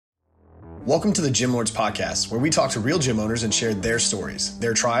Welcome to the Gym Lords Podcast, where we talk to real gym owners and share their stories,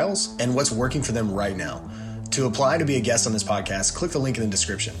 their trials, and what's working for them right now. To apply to be a guest on this podcast, click the link in the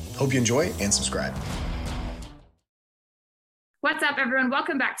description. Hope you enjoy and subscribe. What's up, everyone?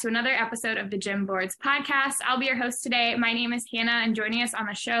 Welcome back to another episode of the Gym Lords Podcast. I'll be your host today. My name is Hannah, and joining us on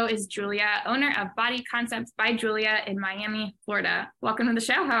the show is Julia, owner of Body Concepts by Julia in Miami, Florida. Welcome to the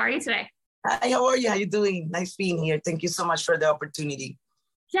show. How are you today? Hi, how are you? How you doing? Nice being here. Thank you so much for the opportunity.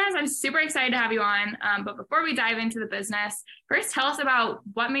 Yes, I'm super excited to have you on. But before we dive into the business, first tell us about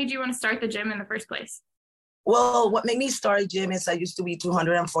what made you want to start the gym in the first place. Well, what made me start a gym is I used to be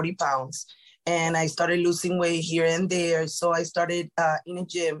 240 pounds and I started losing weight here and there. So I started in a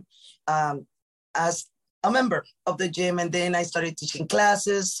gym as a member of the gym, and then I started teaching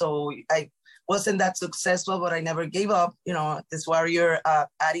classes. So I wasn't that successful, but I never gave up, this warrior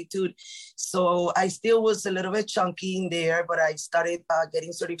attitude. So I still was a little bit chunky in there, but I started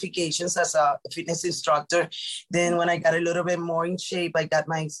getting certifications as a fitness instructor. Then when I got a little bit more in shape, I got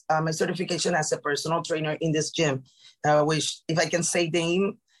my certification as a personal trainer in this gym, which, if I can say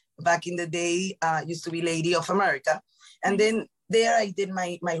name, back in the day, used to be Lady of America. And then there I did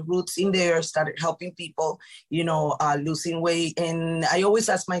my roots in there, started helping people, losing weight. And I always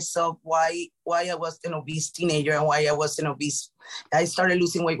ask myself why I was an obese teenager and why I was an obese. I started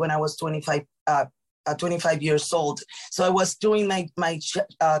losing weight when I was 25 years old. So I was during my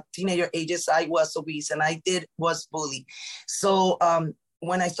teenager ages, I was obese and I was bullied. So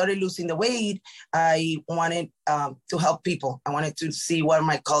when I started losing the weight, I wanted to help people. I wanted to see what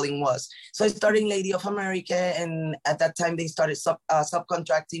my calling was. So I started Lady of America, and at that time they started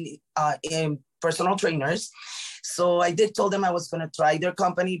subcontracting in personal trainers. So I did told them I was going to try their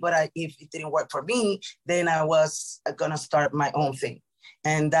company, but if it didn't work for me, then I was going to start my own thing.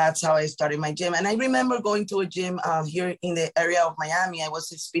 And that's how I started my gym. And I remember going to a gym here in the area of Miami. I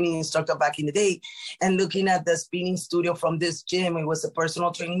was a spinning instructor back in the day, and looking at the spinning studio from this gym. It was a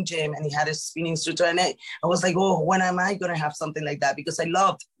personal training gym, and he had a spinning instructor. And I was like, oh, when am I going to have something like that? Because I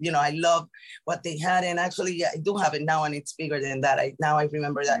loved what they had. And actually, I do have it now, and it's bigger than that. Now I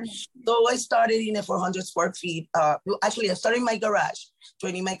remember that. So I started in a 400 square feet. Actually, I started in my garage,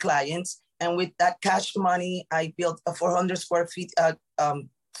 training my clients. And with that cash money, I built a 400 square feet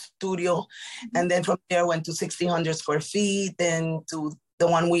studio. And then from there went to 1,600 square feet, then to the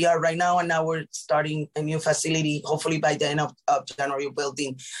one we are right now. And now we're starting a new facility. Hopefully by the end of January,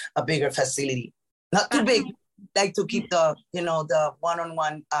 building a bigger facility. Not too big, like to keep the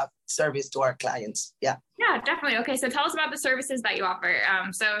one-on-one service to our clients. Yeah. Yeah, definitely. Okay, so tell us about the services that you offer.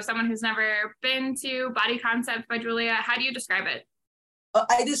 So someone who's never been to Body Concepts by Julia, how do you describe it?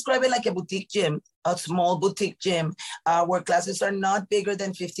 I describe it like a boutique gym, a small boutique gym where classes are not bigger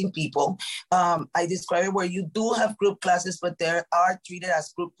than 15 people. I describe it where you do have group classes, but they are treated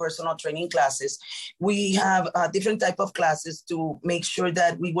as group personal training classes. We have different type of classes to make sure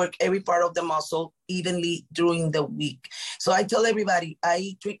that we work every part of the muscle evenly during the week. So I tell everybody,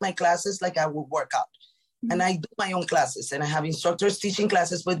 I treat my classes like I would work out. And I do my own classes, and I have instructors teaching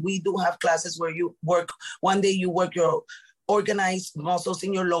classes, but we do have classes where one day you work your organized muscles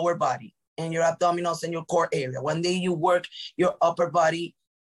in your lower body and your abdominals and your core area. One day you work your upper body,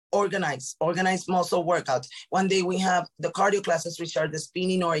 organized muscle workouts. One day we have the cardio classes, which are the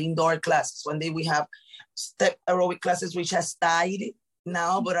spinning or indoor classes. One day we have step aerobic classes, which has died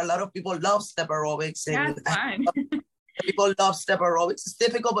now, but a lot of people love step aerobics. And people love step aerobics. It's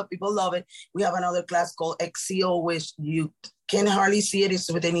difficult, but people love it. We have another class called XCO, which you can hardly see it. It's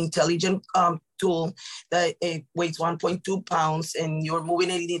with an intelligent tool that it weighs 1.2 pounds, and you're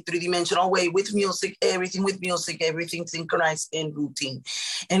moving it in a three-dimensional way with music, everything synchronized in routine.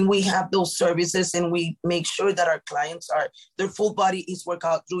 And we have those services, and we make sure that our clients their full body is worked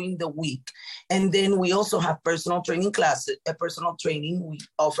out during the week. And then we also have personal training classes, We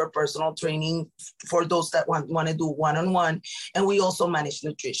offer personal training for those that want to do one-on-one, and we also manage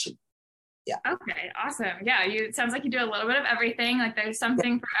nutrition. Yeah. Okay, awesome. Yeah, it sounds like you do a little bit of everything. Like there's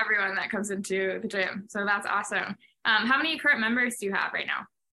something for everyone that comes into the gym. So that's awesome. How many current members do you have right now?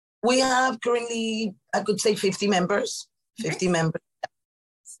 We have currently, I could say 50 members. Okay. 50 members.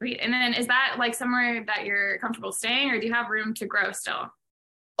 Sweet. And then is that like somewhere that you're comfortable staying, or do you have room to grow still?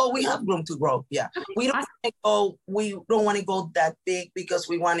 Oh, we have room to grow. Yeah. Okay, we don't want to go that big because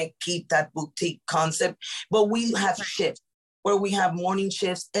we want to keep that boutique concept, but we have shifts where we have morning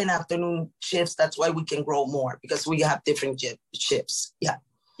shifts and afternoon shifts. That's why we can grow more, because we have different shifts. Yeah.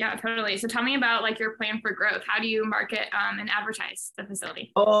 Yeah, totally. So tell me about like your plan for growth. How do you market and advertise the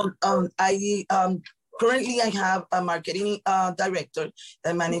facility? Currently I have a marketing director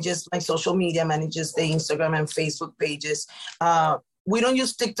that manages my social media, manages the Instagram and Facebook pages. we don't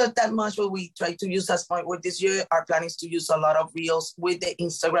use TikTok that much, but we try to use as point with this year. Our plan is to use a lot of reels with the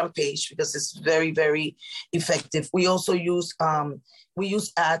Instagram page because it's very, very effective. We also use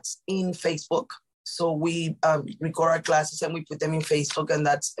ads in Facebook. So we record our classes and we put them in Facebook, and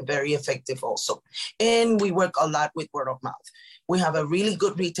that's very effective also. And we work a lot with word of mouth. We have a really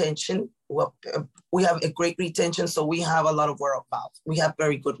good retention. We have a great retention, so we have a lot of word of mouth. We have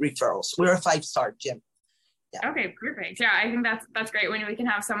very good referrals. We're a 5-star gym. Yeah. Okay, perfect. Yeah, I think that's great when we can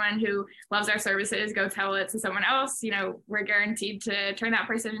have someone who loves our services go tell it to someone else. We're guaranteed to turn that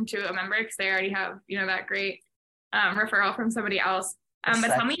person into a member because they already have, that great referral from somebody else. But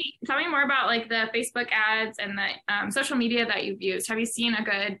tell me more about like the Facebook ads and the social media that you've used. Have you seen a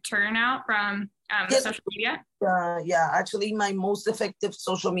good turnout from the social media? Yeah, actually my most effective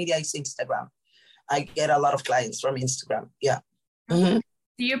social media is Instagram. I get a lot of clients from Instagram. Yeah. Mm-hmm.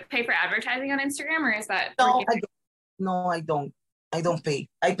 Do you pay for advertising on Instagram, or is that? No, I don't. I don't pay.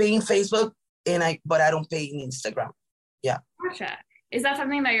 I pay in Facebook but I don't pay in Instagram. Yeah. Gotcha. Is that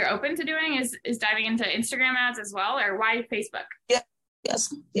something that you're open to doing? Is diving into Instagram ads as well, or why Facebook? Yeah.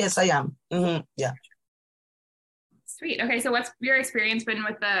 Yes, I am. Mm-hmm. Yeah. Sweet. Okay, so what's your experience been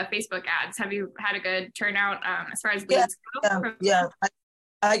with the Facebook ads? Have you had a good turnout as far as leads go? Yeah.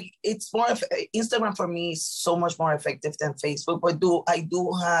 It's more Instagram for me is so much more effective than Facebook. But I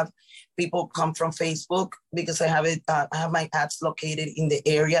do have people come from Facebook because I have my ads located in the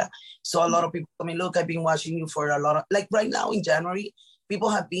area. So a lot of people tell me, look, I've been watching you for a lot of, like right now in January, people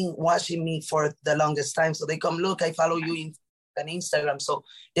have been watching me for the longest time. So they come, look, I follow you on Instagram. So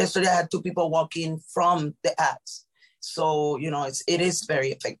yesterday I had 2 people walk in from the ads. So, it is very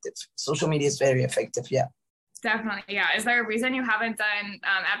effective. Social media is very effective. Yeah. Definitely. Yeah. Is there a reason you haven't done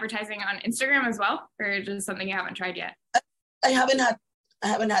advertising on Instagram as well, or just something you haven't tried yet? I haven't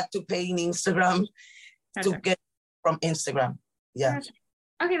had to pay in Instagram to get from Instagram. Yeah. Gotcha.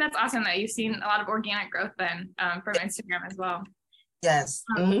 Okay. That's awesome that you've seen a lot of organic growth then from Instagram as well. Yes.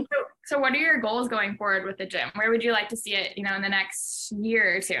 So what are your goals going forward with the gym? Where would you like to see it, in the next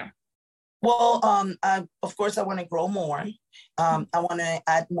year or 2? Well, of course, I want to grow more. I want to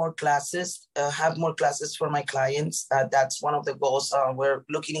add more classes, have more classes for my clients. That's one of the goals we're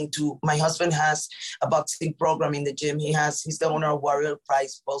looking into. My husband has a boxing program in the gym. He's the owner of Warrior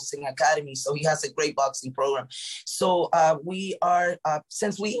Prize Boxing Academy. So he has a great boxing program. So we are,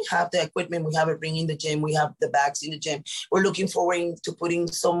 since we have the equipment, we have a ring in the gym, we have the bags in the gym. We're looking forward to putting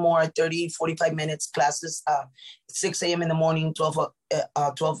some more 30, 45 minutes classes, 6 a.m. in the morning, 12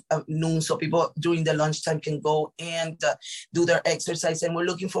 noon, so people during the lunchtime can go and do their exercise. And we're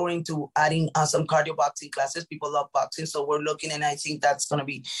looking forward to adding some cardio boxing classes. People love boxing, so we're looking, and I think that's going to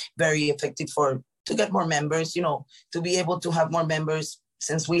be very effective to get more members, to be able to have more members.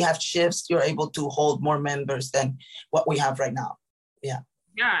 Since we have shifts, you're able to hold more members than what we have right now. Yeah.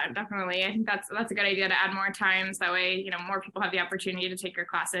 Yeah, definitely. I think that's a good idea to add more times. That way, more people have the opportunity to take your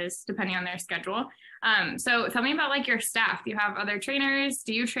classes depending on their schedule. So tell me about like your staff. Do you have other trainers?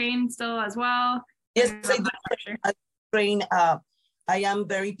 Do you train still as well? Yes, I do. I train. I am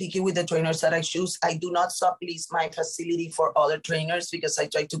very picky with the trainers that I choose. I do not sublease my facility for other trainers because I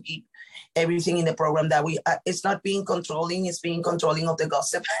try to keep everything in the program that it's not being controlling, it's being controlling of the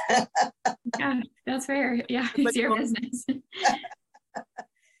gossip. Yeah, that's fair. Yeah, it's your business.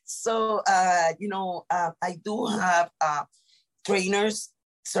 So, I do have trainers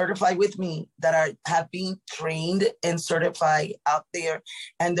certified with me that have been trained and certified out there,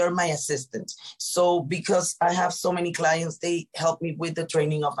 and they're my assistants. So because I have so many clients, they help me with the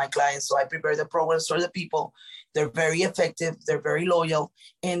training of my clients. So I prepare the programs for the people. They're very effective. They're very loyal.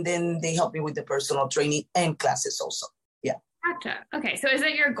 And then they help me with the personal training and classes also. Yeah. Gotcha. Okay. So is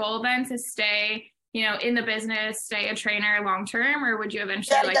it your goal then to stay in the business, stay a trainer long-term, or would you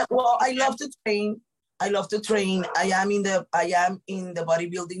eventually Well, I love to train. I am in the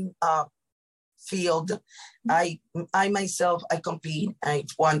bodybuilding field. I myself, I compete. I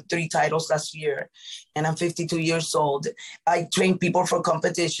won 3 titles last year, and I'm 52 years old. I train people for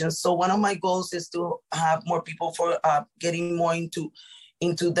competitions. So one of my goals is to have more people for getting more into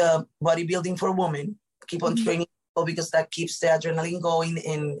the bodybuilding for women. Keep on training people because that keeps the adrenaline going,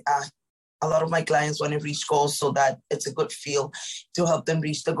 and a lot of my clients want to reach goals, so that it's a good feel to help them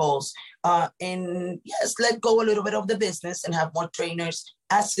reach the goals. And yes, let go a little bit of the business and have more trainers,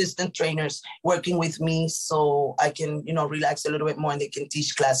 assistant trainers working with me, so I can, relax a little bit more and they can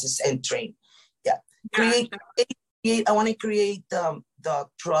teach classes and train. Yeah. I want to create the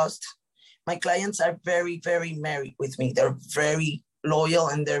trust. My clients are very, very married with me. They're very loyal,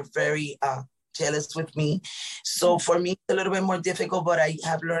 and they're very jealous with me. So for me, it's a little bit more difficult, but I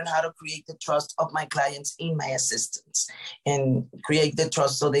have learned how to create the trust of my clients in my assistants and create the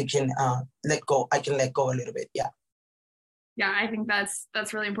trust so they can let go. I can let go a little bit. Yeah. Yeah, I think that's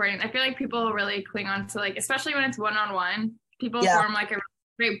really important. I feel like people really cling on to, like, especially when it's one-on-one, people form like a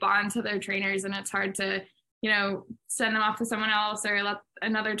great bond to their trainers, and it's hard to, send them off to someone else or let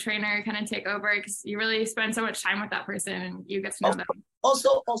another trainer kind of take over, because you really spend so much time with that person and you get to know them.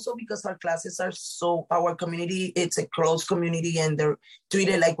 Also because our classes are our community, it's a close community and they're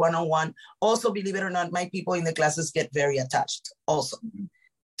treated like one-on-one. Also, believe it or not, my people in the classes get very attached also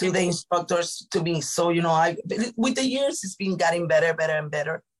to the instructors, to me. So, with the years, it's been getting better and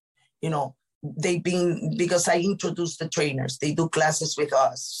better. Because I introduced the trainers, they do classes with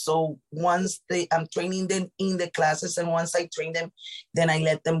us. So once I'm training them in the classes, and once I train them, then I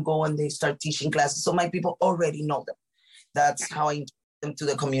let them go and they start teaching classes. So my people already know them. That's how I introduce them to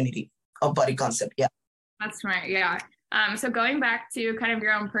the community of Body Concept. Yeah. That's smart. Yeah. So going back to kind of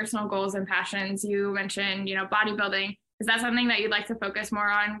your own personal goals and passions, you mentioned, bodybuilding. Is that something that you'd like to focus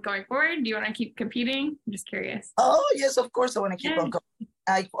more on going forward? Do you want to keep competing? I'm just curious. Oh, yes, of course. I want to keep on competing.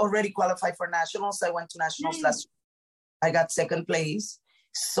 I already qualified for nationals. I went to nationals last year. I got second place.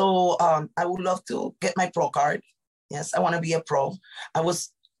 So I would love to get my pro card. Yes, I want to be a pro. I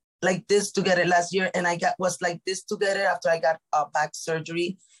was like this to get it last year, and was like this to get it after I got back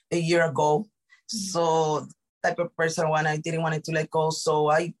surgery a year ago. So type of person I didn't want it to let go.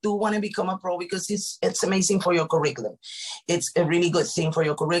 So I do want to become a pro because it's amazing for your curriculum. It's a really good thing for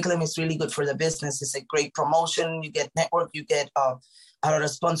your curriculum. It's really good for the business. It's a great promotion. You get network, you get a lot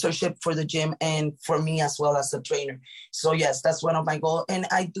of sponsorship for the gym and for me as well as a trainer. So yes, that's one of my goals. And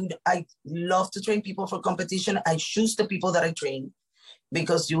I love to train people for competition. I choose the people that I train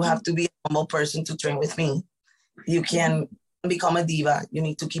because you have to be a humble person to train with me. You can become a diva. You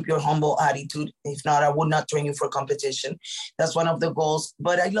need to keep your humble attitude. If not, I would not train you for competition. That's one of the goals.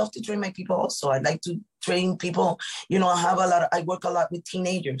 But I love to train my people also. I like to train people. I work a lot with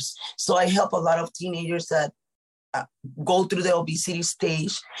teenagers. So I help a lot of teenagers that go through the obesity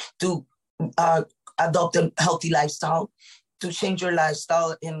stage to adopt a healthy lifestyle, to change your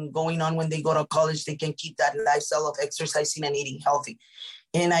lifestyle, and going on when they go to college, they can keep that lifestyle of exercising and eating healthy.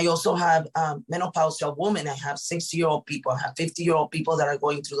 And I also have menopausal women. I have 60-year-old people. I have 50-year-old people that are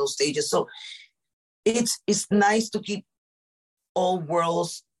going through those stages. So it's nice to keep all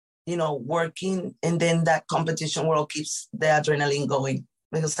worlds, working. And then that competition world keeps the adrenaline going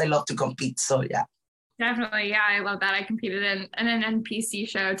because I love to compete. So, yeah. Definitely. Yeah, I love that. I competed in an NPC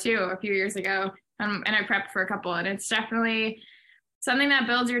show too a few years ago, and I prepped for a couple, and it's definitely something that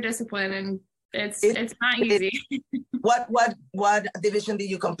builds your discipline, and it's not easy. What division did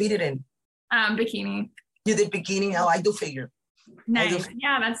you compete in? Bikini. You did bikini? Oh, I do figure. Nice.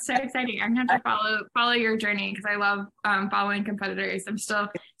 Yeah, that's so exciting. I'm going to have to follow your journey because I love following competitors. I'm still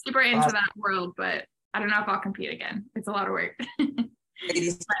super into that world, but I don't know if I'll compete again. It's a lot of work.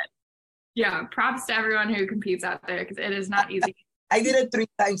 Yeah, props to everyone who competes out there because it is not easy. I did it 3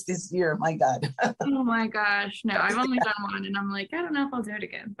 times this year. My God. Oh my gosh. No, I've only done one and I'm like, I don't know if I'll do it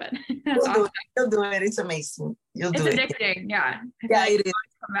again, but that's awesome. You'll do it. It's amazing. It's addicting. Yeah. Yeah, it is.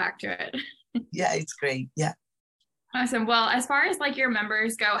 Come back to it. Yeah, it's great. Yeah. Awesome. Well, as far as like your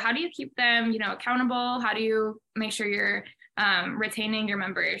members go, how do you keep them, accountable? How do you make sure you're retaining your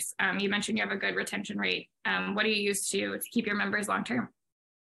members? You mentioned you have a good retention rate. What do you use to keep your members long-term?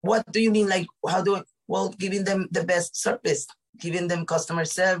 What do you mean? Like, giving them the best service, giving them customer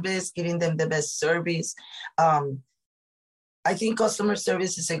service, giving them the best service. I think customer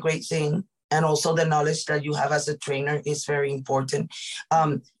service is a great thing. And also the knowledge that you have as a trainer is very important.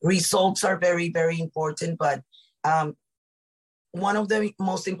 Results are very, very important. But one of the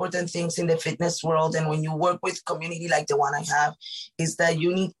most important things in the fitness world, and when you work with community like the one I have, is that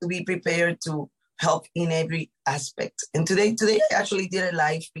you need to be prepared to help in every aspect. And today I actually did it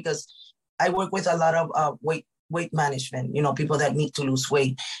live because I work with a lot of weight management, people that need to lose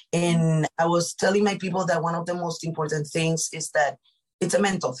weight. And I was telling my people that one of the most important things is that it's a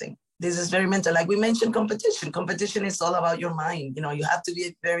mental thing. This is very mental. Like we mentioned competition. Competition is all about your mind. You have to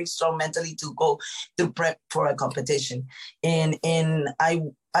be very strong mentally to go to prep for a competition. And I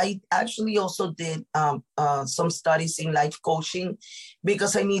actually also did some studies in life coaching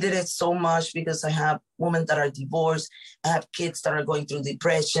because I needed it so much because I have women that are divorced. I have kids that are going through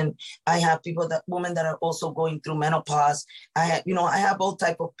depression. I have women that are also going through menopause. I have all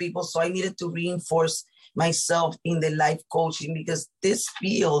type of people. So I needed to reinforce myself in the life coaching because this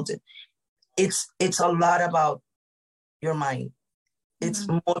field, it's a lot about your mind. It's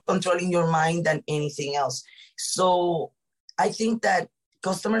more controlling your mind than anything else. So I think that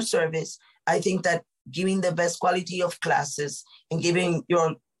customer service, I think that giving the best quality of classes and giving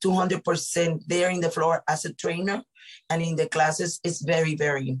your 200% there in the floor as a trainer and in the classes is very,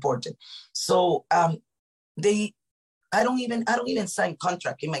 very important. So I don't even sign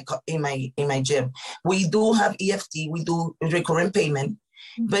contract in my gym. We do have EFT, we do recurrent payment,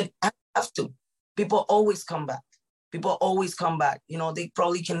 but I have to. People always come back. People always come back. You know, they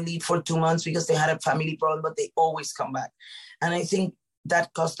probably can leave for 2 months because they had a family problem, but they always come back. And I think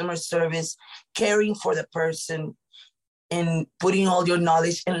that customer service, caring for the person, and putting all your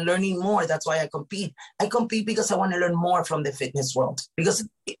knowledge and learning more. That's why I compete. I compete because I want to learn more from the fitness world, because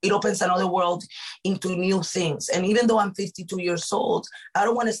it opens another world into new things. And even though I'm 52 years old, I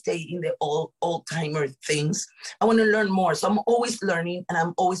don't want to stay in the old-timer things. I want to learn more. So I'm always learning and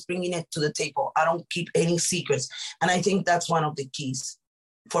I'm always bringing it to the table. I don't keep any secrets. And I think that's one of the keys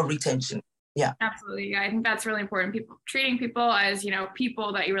for retention. Yeah, absolutely. Yeah, I think that's really important. People treating people as, you know,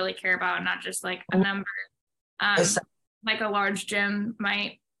 people that you really care about, not just like a number. Exactly. Like a large gym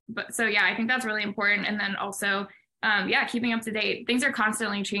might, but so yeah, I think that's really important. And then also, keeping up to date. Things are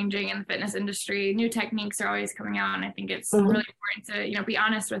constantly changing in the fitness industry. New techniques are always coming out, and I think it's really important to, you know, be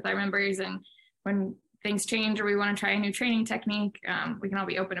honest with our members. And when things change or we want to try a new training technique, we can all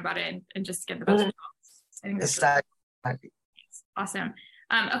be open about it and just get the best results. I think that's exactly. Awesome.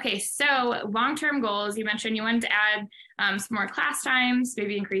 Okay, so long-term goals, you mentioned you wanted to add some more class times,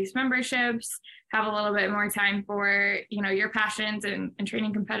 maybe increase memberships, have a little bit more time for, you know, your passions and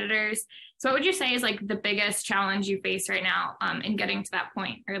training competitors. So what would you say is like the biggest challenge you face right now in getting to that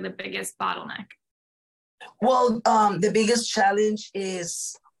point, or the biggest bottleneck? Well, the biggest challenge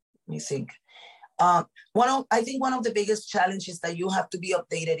is, let me think. I think one of the biggest challenges is that you have to be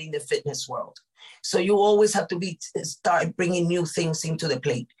updated in the fitness world. So you always have to start bringing new things into the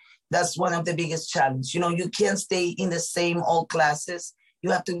plate. That's one of the biggest challenges. You know, you can't stay in the same old classes. You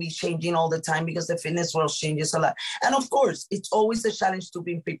have to be changing all the time because the fitness world changes a lot. And of course, it's always a challenge to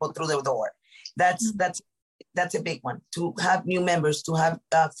bring people through the door. That's a big one, to have new members, to have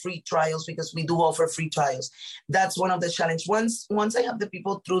free trials, because we do offer free trials. That's one of the challenges. Once I have the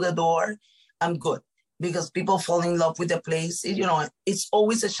people through the door, I'm good, because people fall in love with the place. You know, it's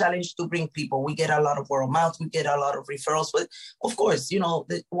always a challenge to bring people. We get a lot of word of mouth, we get a lot of referrals, but of course, you know,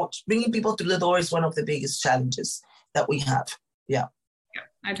 bringing people through the door is one of the biggest challenges that we have. Yeah.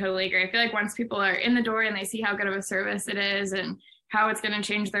 I totally agree. I feel like once people are in the door and they see how good of a service it is and how it's going to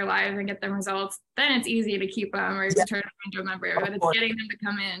change their lives and get them results, then it's easy to keep them or to turn them into a member. But it's getting them to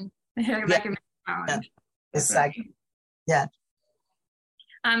come in. That can be a challenge. Exactly. Yeah.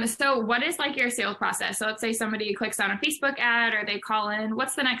 So what is like your sales process? So let's say somebody clicks on a Facebook ad or they call in.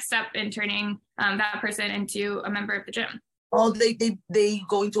 What's the next step in turning that person into a member of the gym? Oh, they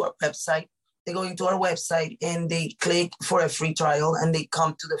go into our website. They go into our website and they click for a free trial and they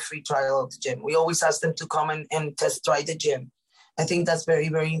come to the free trial of the gym. We always ask them to come and test drive the gym. I think that's very,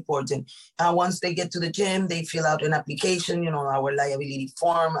 very important. Once they get to the gym, they fill out an application, you know, our liability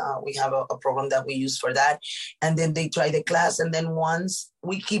form. We have a program that we use for that. And then they try the class. And then once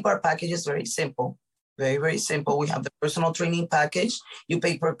we keep our packages very simple, very, very simple. We have the personal training package. You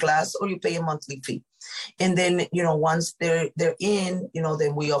pay per class or you pay a monthly fee. And then, you know, once they're in, you know,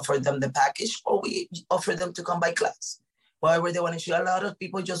 then we offer them the package or we offer them to come by class. Whatever they want to show. A lot of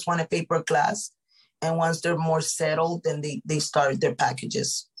people just want to pay per class. And once they're more settled, then they start their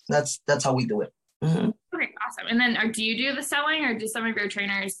packages. That's how we do it. Mm-hmm. Okay, awesome. And then do you do the selling, or do some of your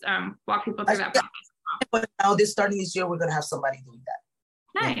trainers walk people through that process? But now starting this year, we're going to have somebody doing that.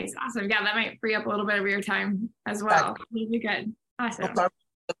 Nice. Yeah. Awesome. Yeah, that might free up a little bit of your time as well. That'd be good. Awesome.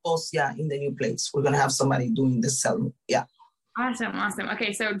 Yeah, in the new place. We're going to have somebody doing the selling. Yeah. Awesome.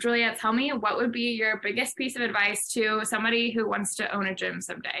 Okay, so Julia, tell me, what would be your biggest piece of advice to somebody who wants to own a gym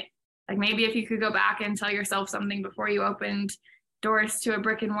someday? Like maybe if you could go back and tell yourself something before you opened doors to a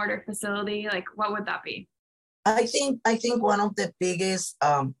brick and mortar facility, like what would that be? I think one of the biggest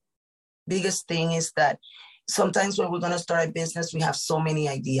thing is that sometimes when we're going to start a business, we have so many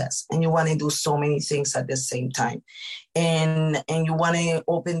ideas and you want to do so many things at the same time. And you want to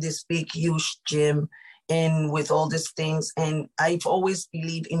open this big, huge gym and with all these things. And I've always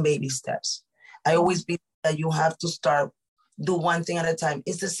believed in baby steps. I always believe that you have to do one thing at a time.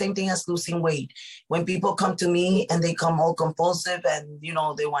 It's the same thing as losing weight. When people come to me and they come all compulsive and, you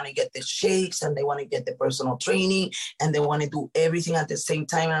know, they want to get the shakes and they want to get the personal training and they want to do everything at the same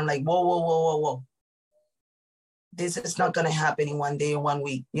time. And I'm like, whoa. This is not going to happen in one day or 1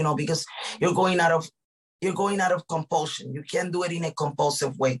 week, you know, because you're going out of compulsion. You can't do it in a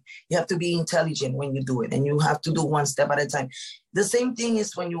compulsive way. You have to be intelligent when you do it, and you have to do one step at a time. The same thing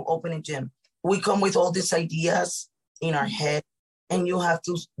is when you open a gym. We come with all these ideas in our head, and you have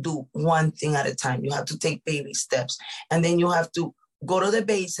to do one thing at a time. You have to take baby steps, and then you have to go to the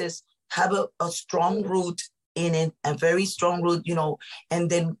basis, have a strong root in it, a very strong root, and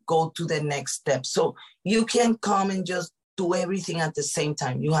then go to the next step. So you can't come and just do everything at the same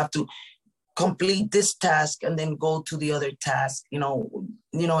time. You have to complete this task and then go to the other task. Even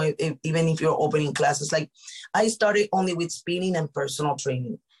if you're opening classes, like I started only with spinning and personal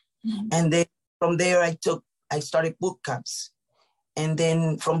training. Mm-hmm. And then from there, I started boot camps. And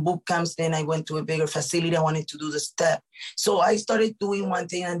then from boot camps, then I went to a bigger facility. I wanted to do the step. So I started doing one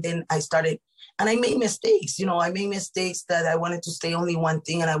thing, and then I made mistakes. I made mistakes that I wanted to stay only one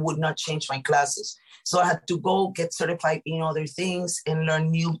thing, and I would not change my classes. So I had to go get certified in other things and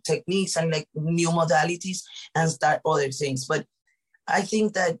learn new techniques and like new modalities and start other things. But I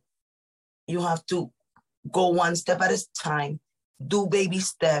think that you have to go one step at a time, do baby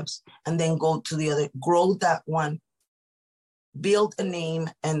steps, and then go to the other, grow that one, build a name.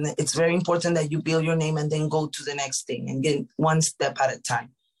 And it's very important that you build your name and then go to the next thing and get one step at a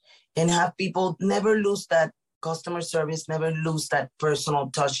time. And have people never lose that customer service, never lose that personal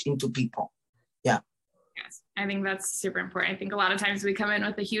touch into people. Yeah. Yes, I think that's super important. I think a lot of times we come in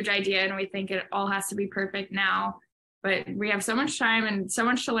with a huge idea and we think it all has to be perfect now, but we have so much time and so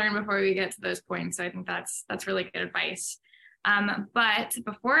much to learn before we get to those points. So I think that's really good advice. But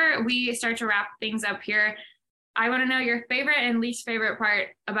before we start to wrap things up here, I want to know your favorite and least favorite part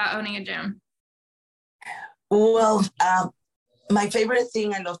about owning a gym. Well, my favorite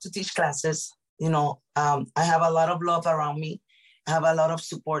thing, I love to teach classes. I have a lot of love around me. I have a lot of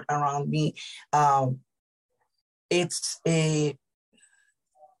support around me.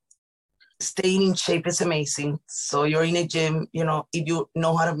 Staying in shape is amazing. So you're in a gym, if you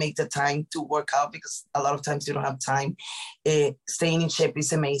know how to make the time to work out, because a lot of times you don't have time, staying in shape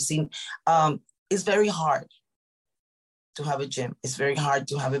is amazing. It's very hard to have a gym. It's very hard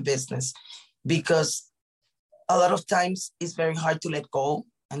to have a business, because a lot of times it's very hard to let go.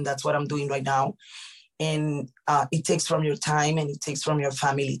 And that's what I'm doing right now. And it takes from your time, and it takes from your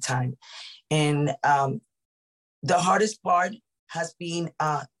family time. And the hardest part has been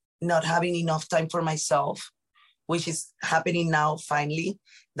not having enough time for myself, which is happening now, finally.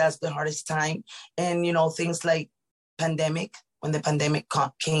 That's the hardest time. And, things like pandemic, when the pandemic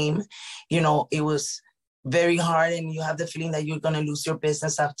came, it was very hard, and you have the feeling that you're going to lose your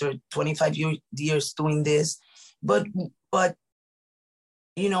business after 25 years doing this. But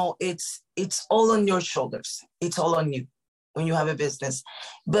it's all on your shoulders. It's all on you when you have a business.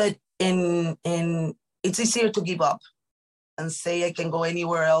 But it's easier to give up and say I can go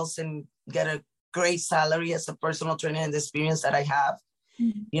anywhere else and get a great salary as a personal trainer and the experience that I have.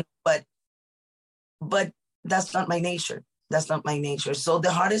 Mm-hmm. But that's not my nature. That's not my nature. So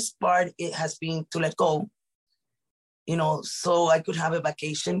the hardest part, it has been to let go, so I could have a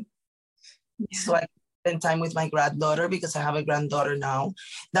vacation. Yeah. So I spend time with my granddaughter, because I have a granddaughter now.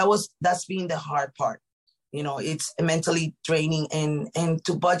 That's been the hard part. It's mentally draining, and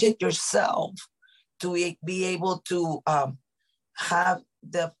to budget yourself, to be able to have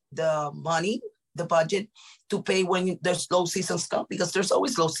the money, the budget to pay when there's low season stuff, because there's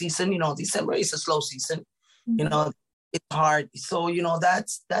always low season. December is a slow season. Mm-hmm. It's hard. So that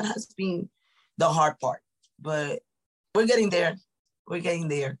has been the hard part, but we're getting there.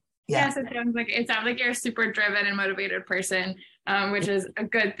 Yeah. Yes, it sounds like you're a super driven and motivated person, which is a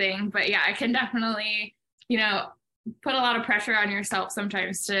good thing. But yeah, I can definitely, put a lot of pressure on yourself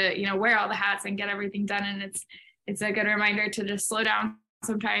sometimes to, wear all the hats and get everything done. And it's a good reminder to just slow down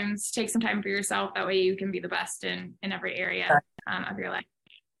sometimes, take some time for yourself. That way you can be the best in every area of your life.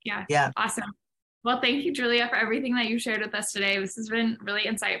 Yeah. Yeah. Awesome. Well, thank you, Julia, for everything that you shared with us today. This has been really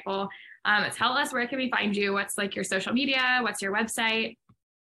insightful. Tell us, where can we find you? What's like your social media? What's your website?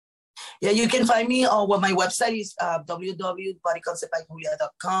 Yeah, you can find me on my website is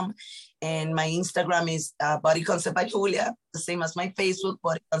www.bodyconceptbyjulia.com, and my Instagram is bodyconceptbyjulia, the same as my Facebook,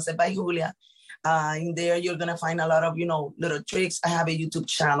 Body Concept by Julia. In there, you're gonna find a lot of little tricks. I have a YouTube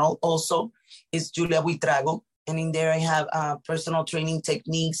channel also. It's Julia Buitrago, and in there I have personal training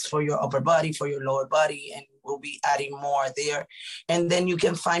techniques for your upper body, for your lower body, and we'll be adding more there. And then you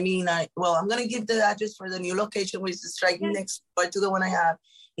can find me I'm gonna give the address for the new location, which is right next door to the one I have.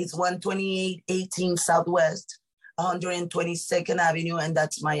 It's 12818 Southwest 122nd Avenue, and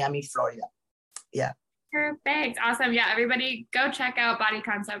that's Miami, Florida. Yeah. Perfect. Awesome. Yeah, everybody go check out Body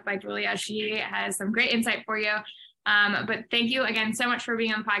Concept by Julia. She has some great insight for you. But thank you again so much for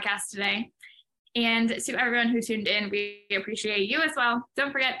being on the podcast today. And to everyone who tuned in, we appreciate you as well.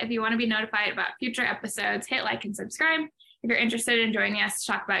 Don't forget, if you want to be notified about future episodes, hit like and subscribe. If you're interested in joining us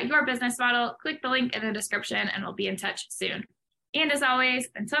to talk about your business model, click the link in the description and we'll be in touch soon. And as always,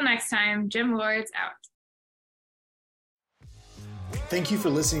 until next time, Gym Lords out. Thank you for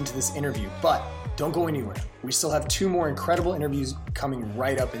listening to this interview, but don't go anywhere. We still have 2 more incredible interviews coming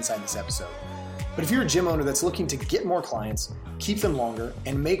right up inside this episode. But if you're a gym owner that's looking to get more clients, keep them longer,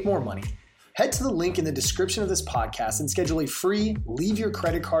 and make more money, head to the link in the description of this podcast and schedule a free leave your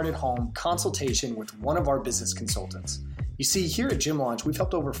credit card at home consultation with one of our business consultants. You see, here at Gym Launch, we've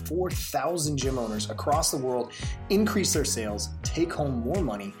helped over 4,000 gym owners across the world increase their sales, take home more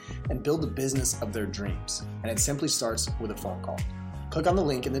money, and build the business of their dreams. And it simply starts with a phone call. Click on the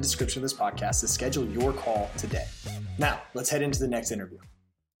link in the description of this podcast to schedule your call today. Now, let's head into the next interview.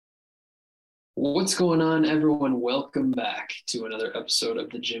 What's going on, everyone? Welcome back to another episode of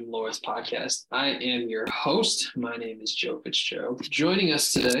the Gym Lords podcast. I am your host. My name is Joe Fitzgerald. Joining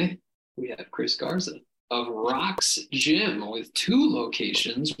us today, we have Cris Garza of Rox Gym with 2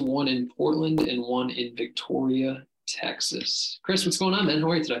 locations, one in Portland and one in Victoria, Texas. Cris, what's going on, man?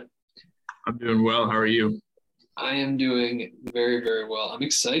 How are you today? I'm doing well. How are you? I am doing very, very well. I'm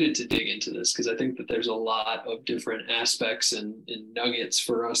excited to dig into this because I think that there's a lot of different aspects and nuggets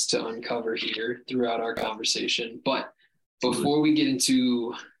for us to uncover here throughout our conversation. But before we get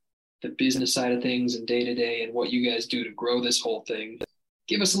into the business side of things and day-to-day and what you guys do to grow this whole thing,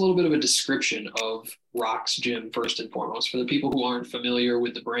 give us a little bit of a description of Rox Gym first and foremost. For the people who aren't familiar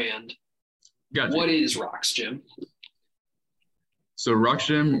with the brand, Gotcha. What is Rox Gym? So Rox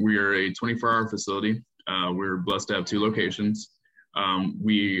Gym, we are a 24-hour facility. We're blessed to have 2 locations.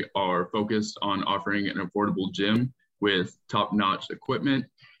 We are focused on offering an affordable gym with top-notch equipment,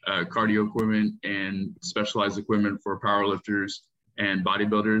 cardio equipment, and specialized equipment for powerlifters and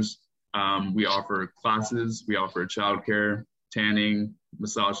bodybuilders. We offer classes, we offer childcare, tanning,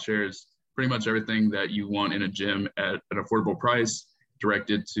 massage chairs, pretty much everything that you want in a gym at an affordable price,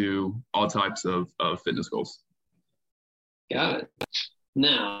 directed to all types of fitness goals. Got it.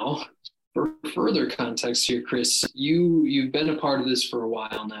 Now, for further context here, Cris, you've been a part of this for a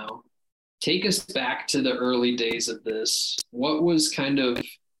while now. Take us back to the early days of this. What was kind of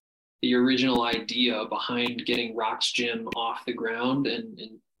the original idea behind getting Rox Gym off the ground? And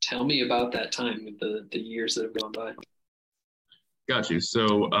tell me about that time with the years that have gone by. Got you.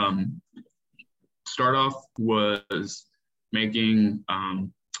 So start off was making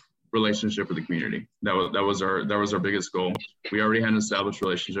relationship with the community. That was our biggest goal. We already had an established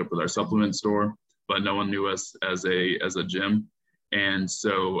relationship with our supplement store, but no one knew us as a gym. And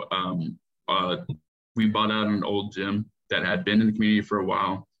so we bought out an old gym that had been in the community for a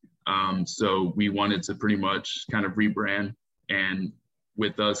while. So we wanted to pretty much kind of rebrand. And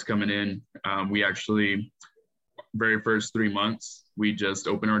with us coming in, we actually, very first 3 months, we just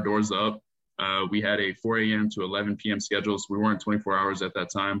opened our doors up. We had a 4 a.m. to 11 p.m. schedule, so we weren't 24 hours at that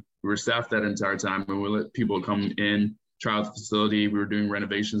time. We were staffed that entire time, and we let people come in, try out the facility. We were doing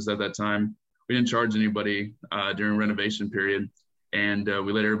renovations at that time. We didn't charge anybody during renovation period, and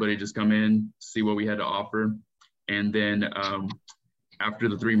we let everybody just come in, see what we had to offer. And then after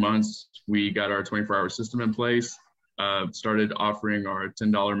the 3 months, we got our 24-hour system in place, started offering our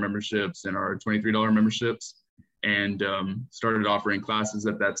 $10 memberships and our $23 memberships, and started offering classes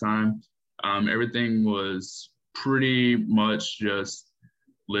at that time. Everything was pretty much just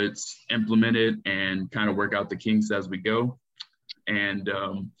let's implement it and kind of work out the kinks as we go. And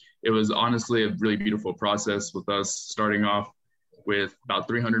it was honestly a really beautiful process with us starting off with about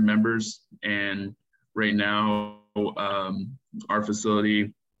 300 members. And right now, our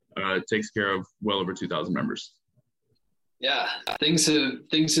facility takes care of well over 2,000 members. Yeah, things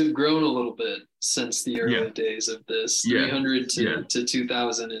have grown a little bit since the early days of this. 300 to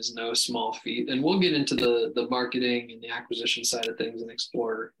 2,000 is no small feat. And we'll get into the marketing and the acquisition side of things and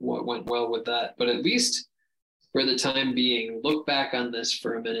explore what went well with that. But at least for the time being, look back on this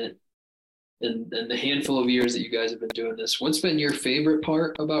for a minute and the handful of years that you guys have been doing this. What's been your favorite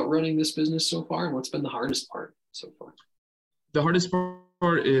part about running this business so far? And what's been the hardest part so far? The hardest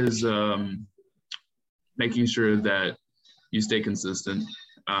part is making sure that you stay consistent.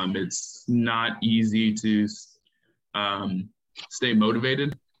 It's not easy to stay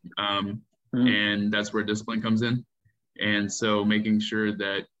motivated, and that's where discipline comes in. And so making sure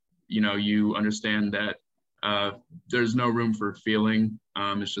that, you understand that there's no room for feeling.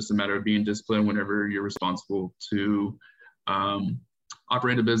 It's just a matter of being disciplined whenever you're responsible to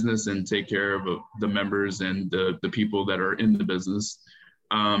operate a business and take care of the members and the people that are in the business.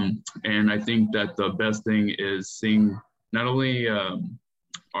 And I think that the best thing is seeing not only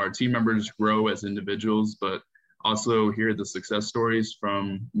our team members grow as individuals, but also hear the success stories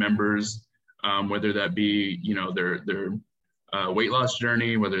from members, whether that be, their weight loss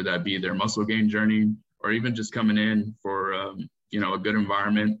journey, whether that be their muscle gain journey, or even just coming in for a good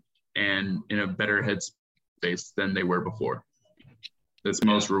environment and in a better headspace than they were before. That's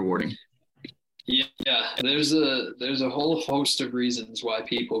most rewarding. Yeah, there's a whole host of reasons why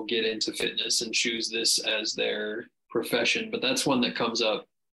people get into fitness and choose this as their profession, but that's one that comes up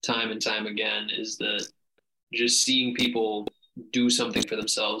time and time again, is that just seeing people do something for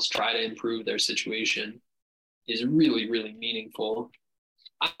themselves, try to improve their situation, is really, really meaningful.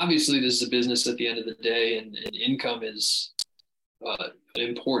 Obviously, this is a business at the end of the day, and income is an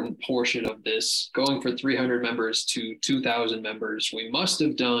important portion of this. Going for 300 members to 2,000 members, we must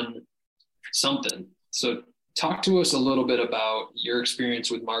have done something. So talk to us a little bit about your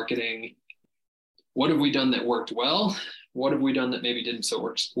experience with marketing. What have we done that worked well? What have we done that maybe didn't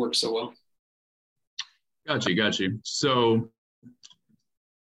work so well? Got you. So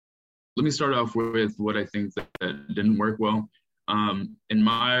let me start off with what I think that didn't work well. In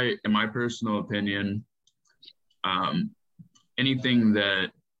my personal opinion, anything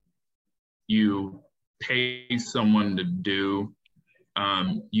that you pay someone to do,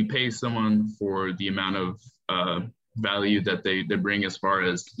 you pay someone for the amount of value that they bring, as far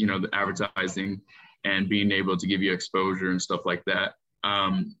as, the advertising and being able to give you exposure and stuff like that.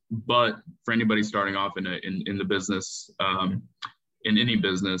 But for anybody starting off in the business, in any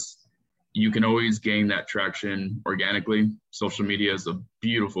business, you can always gain that traction organically. Social media is a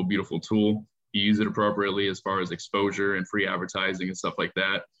beautiful, beautiful tool. You use it appropriately as far as exposure and free advertising and stuff like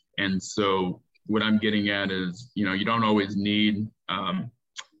that. And so what I'm getting at is, you don't always need a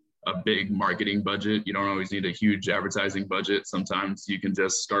big marketing budget. You don't always need a huge advertising budget. Sometimes you can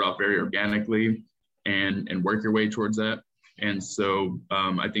just start off very organically and work your way towards that. And so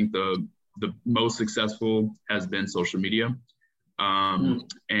I think the most successful has been social media.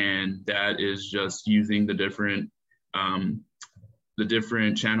 And that is just using the different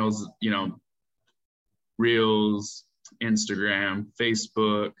channels, Reels, Instagram,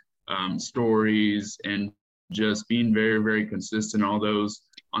 Facebook, stories, and just being very, very consistent, all those,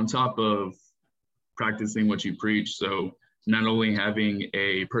 on top of practicing what you preach. So not only having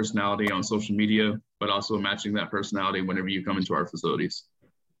a personality on social media, but also matching that personality whenever you come into our facilities.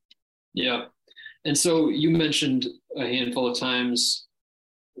 Yeah. And so you mentioned a handful of times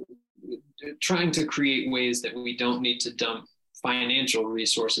trying to create ways that we don't need to dump financial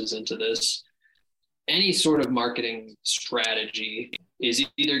resources into this. Any sort of marketing strategy is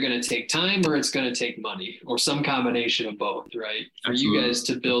either going to take time or it's going to take money, or some combination of both, right? For Absolutely. You guys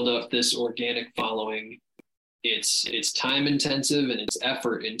to build up this organic following, it's time intensive and it's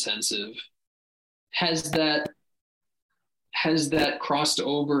effort intensive. Has that crossed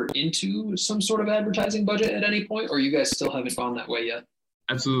over into some sort of advertising budget at any point, or you guys still haven't gone that way yet?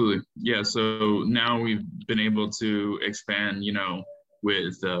 Absolutely. Yeah. So now we've been able to expand,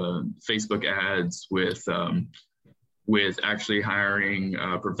 with Facebook ads, with actually hiring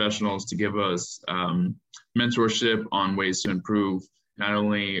professionals to give us mentorship on ways to improve not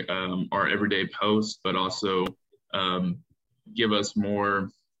only our everyday posts, but also give us more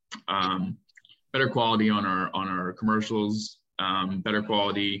better quality on our commercials, better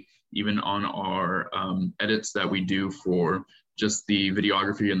quality even on our edits that we do for just the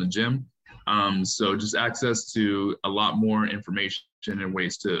videography in the gym. So just access to a lot more information and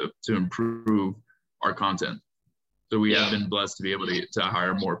ways to improve our content. So we have been blessed to be able to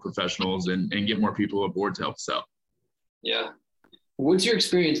hire more professionals and get more people aboard to help us out. Yeah. What's your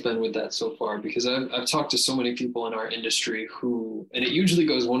experience been with that so far? Because I've talked to so many people in our industry and it usually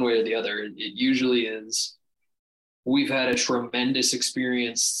goes one way or the other. It usually is, we've had a tremendous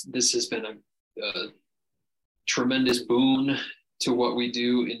experience. This has been a tremendous boon to what we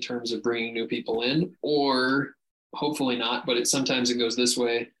do in terms of bringing new people in, or hopefully not, but sometimes it goes this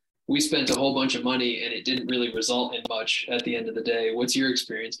way. We spent a whole bunch of money and it didn't really result in much at the end of the day. What's your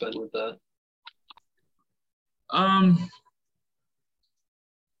experience been with that?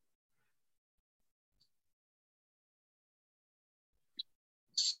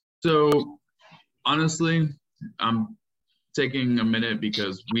 So honestly, I'm taking a minute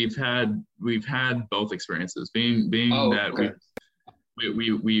because we've had both experiences. Being that okay.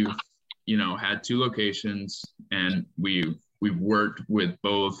 we've had two locations and we've worked with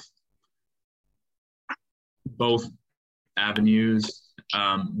both avenues.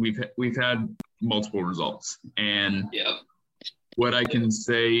 We've had multiple results, and what I can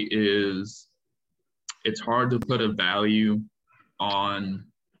say is it's hard to put a value on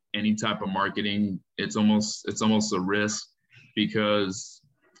any type of marketing. It's almost a risk, because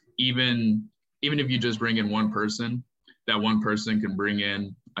even if you just bring in one person, that one person can bring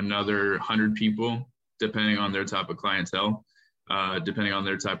in another 100 people, depending on their type of clientele, depending on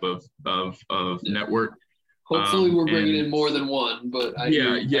their type of network. Hopefully we're bringing in more than one, but I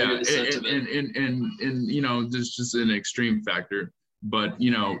hear the sentiment. And you know, there's just an extreme factor. But, you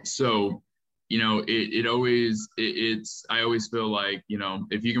know, so, you know, I always feel like, you know,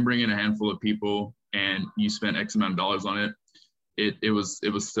 if you can bring in a handful of people and you spend X amount of dollars on it, it was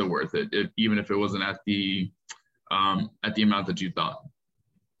still worth it, even if it wasn't at the amount that you thought.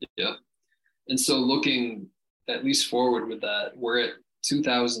 Yeah. And so looking at least forward with that, we're at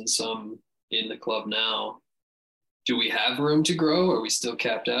 2,000 some in the club now. Do we have room to grow? Are we still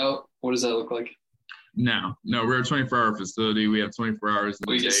capped out? What does that look like? No, we're a 24-hour facility. We have 24 hours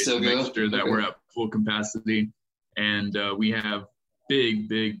in the day to make sure that we're at full capacity. And we have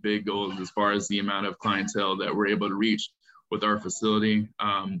big goals as far as the amount of clientele that we're able to reach with our facility.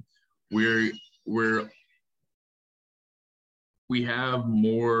 We have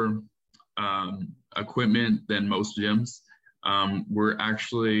more equipment than most gyms. We're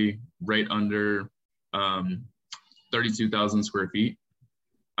actually right under 32,000 square feet.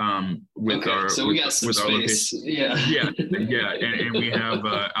 With our space. Yeah. And we have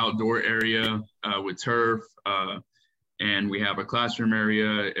outdoor area with turf, and we have a classroom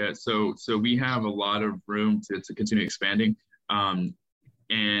area. So we have a lot of room to continue expanding.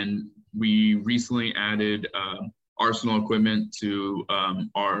 And we recently added Arsenal equipment to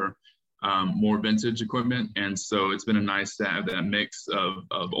our more vintage equipment, and so it's been nice to have that mix of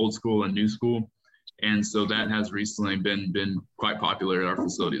old school and new school. And so that has recently been quite popular at our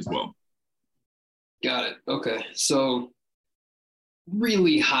facility as well. Got it. Okay. So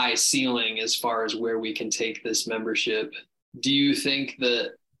really high ceiling as far as where we can take this membership. Do you think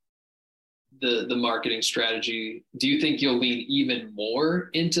that the marketing strategy, do you think you'll lean even more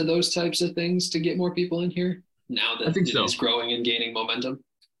into those types of things to get more people in here now that it's growing and gaining momentum?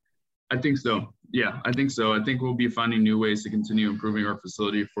 I think so. Yeah, I think so. I think we'll be finding new ways to continue improving our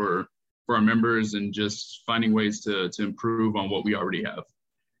facility for our members, and just finding ways to improve on what we already have.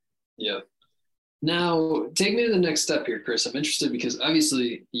 Yeah. Now, take me to the next step here, Cris. I'm interested because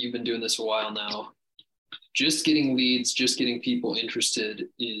obviously you've been doing this a while now. Just getting leads, just getting people interested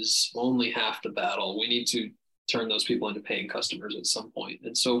is only half the battle. We need to turn those people into paying customers at some point.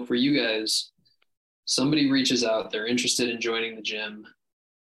 And so for you guys, somebody reaches out, they're interested in joining the gym,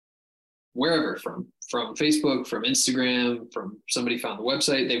 wherever, from Facebook, from Instagram, from somebody found the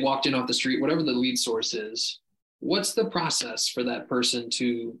website, they walked in off the street, whatever the lead source is. What's the process for that person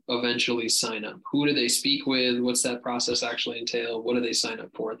to eventually sign up? Who do they speak with? What's that process actually entail? What do they sign up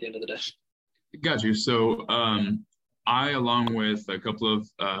for at the end of the day? Got you. So I, along with a couple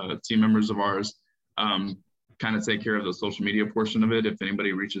of team members of ours, kind of take care of the social media portion of it. If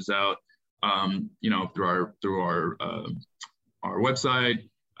anybody reaches out, you know, through our website,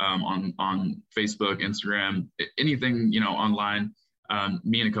 on Facebook, Instagram, anything, you know, online.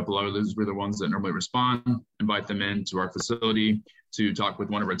 Me and a couple others were the ones that normally respond, invite them into our facility to talk with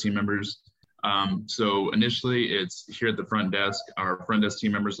one of our team members. So initially it's here at the front desk. Our front desk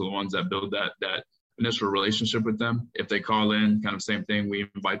team members are the ones that build that initial relationship with them. If they call in, kind of same thing, we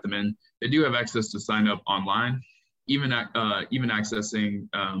invite them in. They do have access to sign up online, even accessing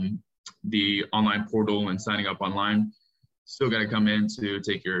the online portal and signing up online. Still got to come in to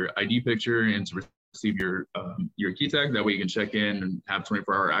take your ID picture and to receive your key tag. That way you can check in and have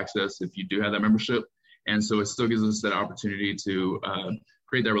 24-hour access if you do have that membership. And so it still gives us that opportunity to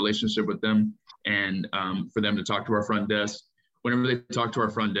create that relationship with them, and for them to talk to our front desk. Whenever they talk to our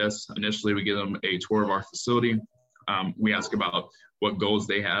front desk, initially we give them a tour of our facility. We ask about what goals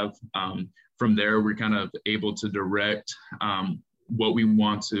they have. From there, we're kind of able to direct what we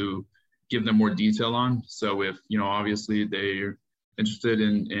want to give them more detail on. So if, you know, obviously they're interested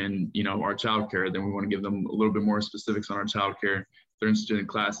in you know, our childcare, then we want to give them a little bit more specifics on our childcare. If they're interested in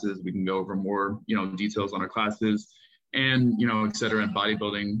classes, we can go over more, you know, details on our classes, and, you know, et cetera, and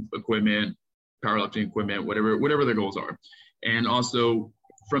bodybuilding equipment, powerlifting equipment, whatever their goals are. And also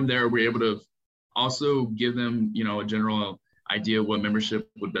from there, we're able to also give them, you know, a general idea of what membership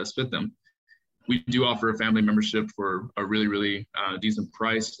would best fit them. We do offer a family membership for a really decent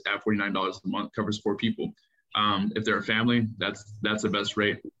price at $49 a month, covers 4 people. If they're a family, that's the best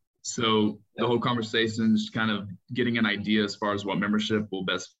rate. So the whole conversation is kind of getting an idea as far as what membership will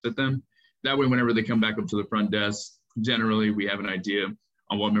best fit them. That way, whenever they come back up to the front desk, generally we have an idea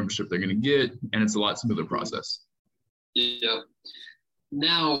on what membership they're going to get, and it's a lot smoother process. Yeah.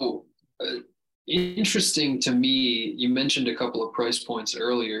 Now, interesting to me, you mentioned a couple of price points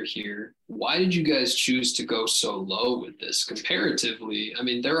earlier here. Why did you guys choose to go so low with this comparatively? I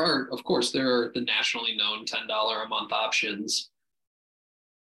mean, there are the nationally known $10 a month options,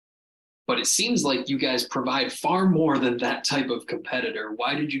 but it seems like you guys provide far more than that type of competitor.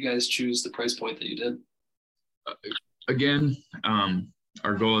 Why did you guys choose the price point that you did? again,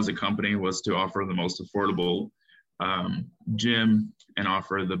 our goal as a company was to offer the most affordable gym and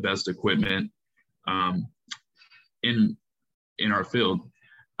offer the best equipment in our field.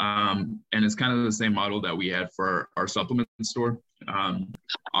 And it's kind of the same model that we had for our supplement store,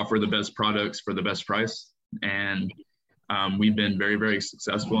 offer the best products for the best price. And we've been very, very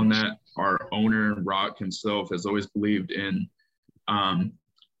successful in that. Our owner, Rock himself, has always believed in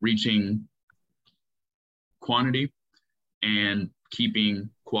reaching quantity and keeping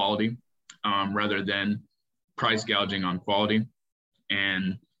quality rather than price gouging on quality.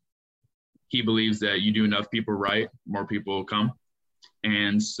 And he believes that you do enough people right, more people will come.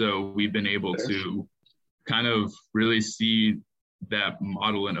 And so we've been able to kind of really see that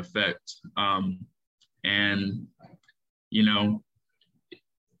model in effect. And, you know,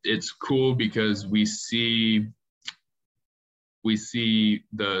 it's cool because we see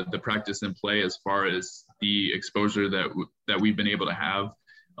the practice in play as far as the exposure that we've been able to have.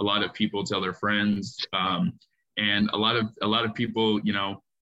 A lot of people tell their friends, and a lot of people, you know,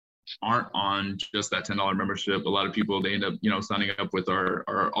 aren't on just that $10 membership. A lot of people, they end up, you know, signing up with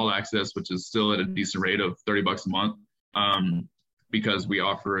our all access, which is still at a decent rate of $30 a month, because we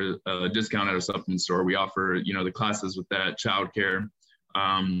offer a discount at our supplement store. We offer, you know, the classes with that, childcare,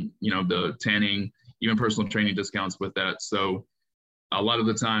 you know, the tanning, even personal training discounts with that. So a lot of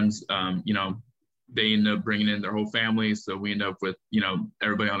the times, you know, they end up bringing in their whole family. So we end up with, you know,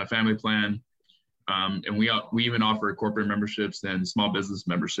 everybody on a family plan. And we even offer corporate memberships and small business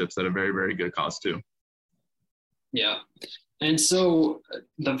memberships at a very, very good cost too. Yeah. And so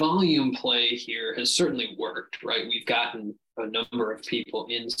the volume play here has certainly worked, right? We've gotten a number of people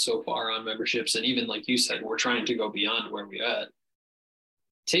in so far on memberships. And even like you said, we're trying to go beyond where we're at.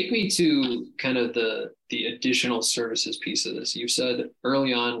 Take me to kind of the additional services piece of this. You said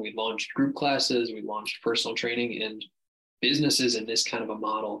early on, we launched group classes, we launched personal training, and businesses in this kind of a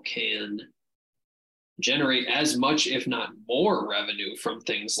model can generate as much, if not more, revenue from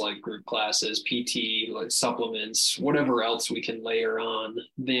things like group classes, PT, like supplements, whatever else we can layer on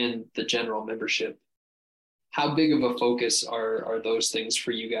than the general membership. How big of a focus are those things for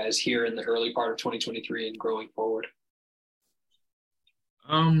you guys here in the early part of 2023 and growing forward?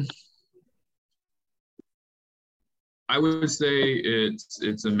 I would say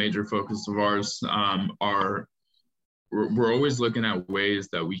it's a major focus of ours. We're always looking at ways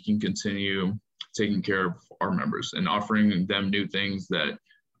that we can continue taking care of our members and offering them new things that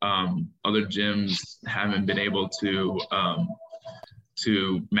other gyms haven't been able to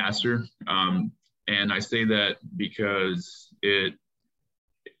master. And I say that because it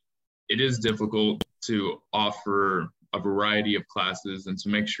is difficult to offer a variety of classes and to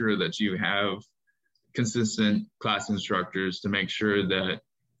make sure that you have consistent class instructors, to make sure that,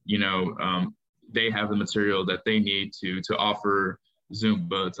 you know, they have the material that they need to offer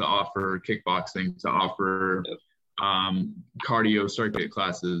Zumba, to offer kickboxing, to offer cardio circuit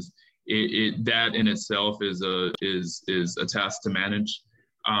classes. That in itself is a task to manage,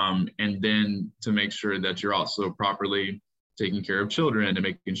 and then to make sure that you're also properly taking care of children and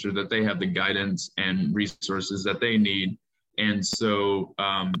making sure that they have the guidance and resources that they need. And so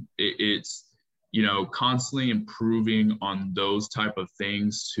it's, you know, constantly improving on those type of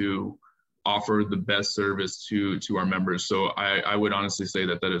things to offer the best service to our members. So I would honestly say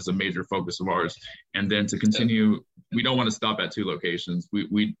that is a major focus of ours. And then to continue, we don't want to stop at 2 locations.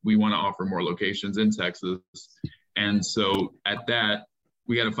 We want to offer more locations in Texas. And so at that,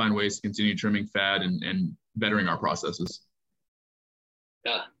 we got to find ways to continue trimming fat and bettering our processes.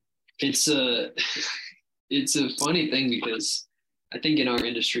 Yeah, it's a funny thing because I think in our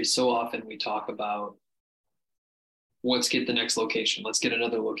industry, so often we talk about, let's get the next location, let's get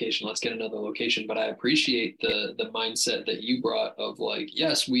another location, let's get another location. But I appreciate the mindset that you brought of like,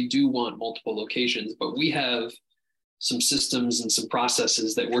 yes, we do want multiple locations, but we have some systems and some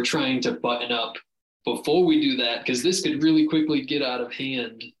processes that we're trying to button up before we do that, because this could really quickly get out of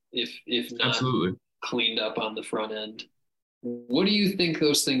hand if not Absolutely cleaned up on the front end. What do you think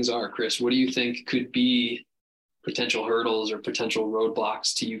those things are, Cris? What do you think could be potential hurdles or potential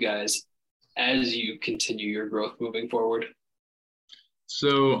roadblocks to you guys as you continue your growth moving forward?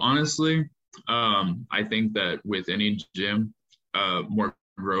 So honestly, I think that with any gym, more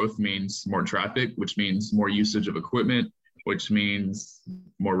growth means more traffic, which means more usage of equipment, which means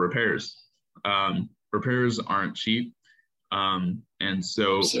more repairs. Repairs aren't cheap. And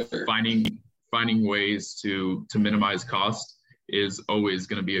so finding ways to minimize cost is always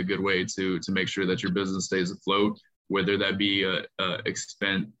going to be a good way to make sure that your business stays afloat, whether that be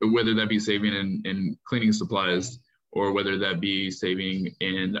whether that be saving in cleaning supplies, or whether that be saving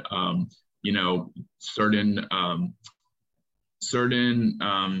in certain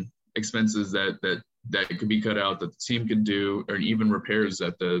expenses that could be cut out, that the team could do, or even repairs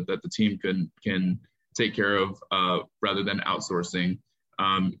that the team can take care of, rather than outsourcing.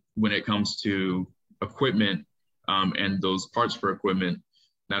 When it comes to equipment, and those parts for equipment,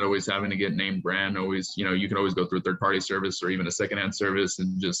 not always having to get name brand, always, you can always go through a third-party service or even a secondhand service,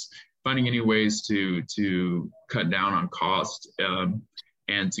 and just finding any ways to cut down on cost,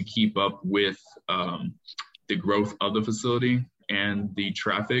 and to keep up with the growth of the facility and the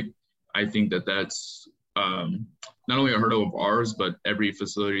traffic. I think that's not only a hurdle of ours, but every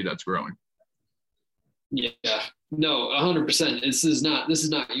facility that's growing. Yeah, no, 100%. This is not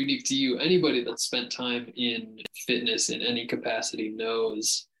unique to you. Anybody that's spent time in fitness in any capacity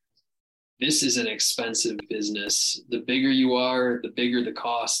knows this is an expensive business. The bigger you are, the bigger the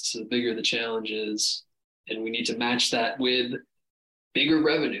costs, the bigger the challenges, and we need to match that with bigger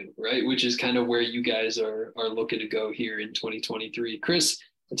revenue, right? Which is kind of where you guys are looking to go here in 2023. Cris,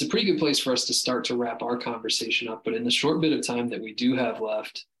 it's a pretty good place for us to start to wrap our conversation up. But in the short bit of time that we do have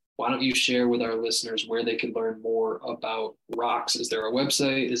left, why don't you share with our listeners where they can learn more about Rox? Is there a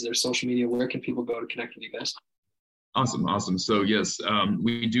website? Is there social media? Where can people go to connect with you guys? Awesome. So yes,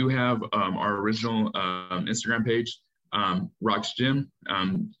 we do have our original Instagram page, Rox Gym,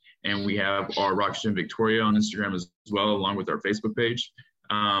 and we have our Rox Gym Victoria on Instagram as well, along with our Facebook page.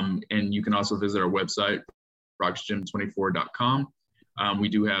 And you can also visit our website, roxgym24.com. We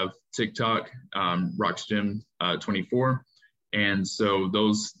do have TikTok, roxgym24. And so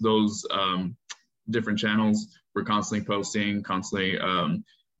those different channels, we're constantly posting,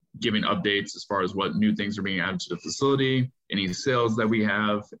 giving updates as far as what new things are being added to the facility, any sales that we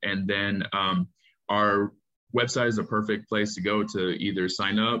have. And then our website is a perfect place to go to either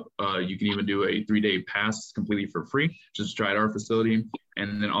sign up. You can even do a 3-day pass completely for free, just try out our facility.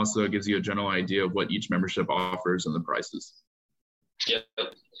 And then also it gives you a general idea of what each membership offers and the prices. Yep.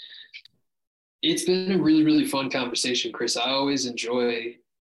 It's been a really, really fun conversation, Cris. I always enjoy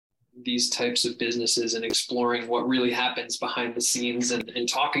these types of businesses and exploring what really happens behind the scenes and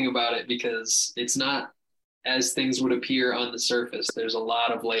talking about it, because it's not as things would appear on the surface. There's a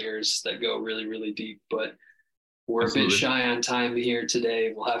lot of layers that go really, really deep, but we're Absolutely. A bit shy on time here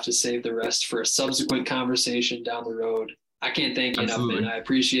today. We'll have to save the rest for a subsequent conversation down the road. I can't thank you Absolutely. enough, man. I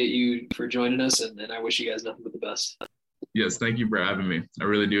appreciate you for joining us, and I wish you guys nothing but the best. Yes, thank you for having me. I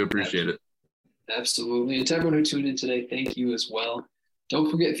really do appreciate it. Absolutely. And to everyone who tuned in today, thank you as well. Don't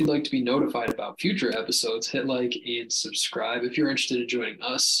forget, if you'd like to be notified about future episodes, hit like and subscribe. If you're interested in joining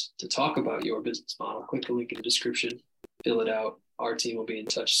us to talk about your business model, click the link in the description, fill it out. Our team will be in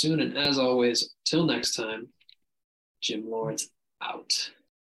touch soon. And as always, till next time, Gym Lords out.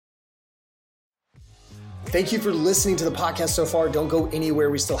 Thank you for listening to the podcast so far. Don't go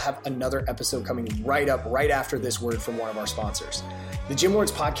anywhere. We still have another episode coming right after this word from one of our sponsors. The Gym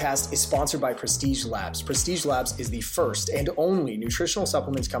Lords podcast is sponsored by Prestige Labs. Prestige Labs is the first and only nutritional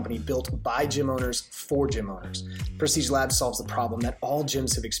supplements company built by gym owners for gym owners. Prestige Labs solves the problem that all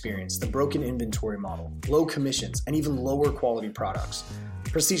gyms have experienced: the broken inventory model, low commissions, and even lower quality products.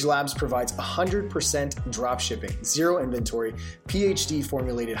 Prestige Labs provides 100% drop shipping, zero inventory, PhD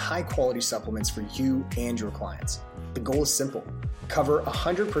formulated high quality supplements for you and your clients. The goal is simple: cover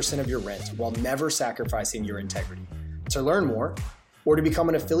 100% of your rent while never sacrificing your integrity. To learn more, or to become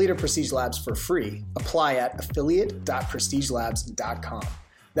an affiliate of Prestige Labs for free, apply at affiliate.prestigelabs.com.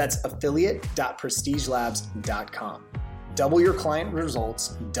 That's affiliate.prestigelabs.com. Double your client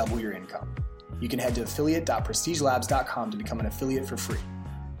results, double your income. You can head to affiliate.prestigelabs.com to become an affiliate for free.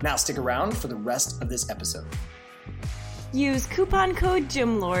 Now stick around for the rest of this episode. Use coupon code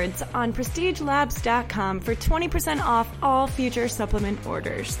GYMLORDS on prestigelabs.com for 20% off all future supplement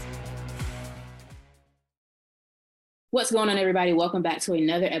orders. What's going on, everybody? Welcome back to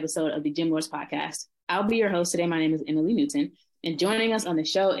another episode of the Gym Lords podcast. I'll be your host today. My name is Emily Newton, and joining us on the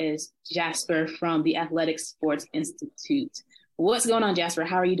show is Jasper from the Athletic Sports Institute. What's going on, Jasper?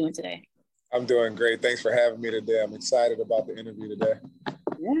 How are you doing today? I'm doing great. Thanks for having me today. I'm excited about the interview today.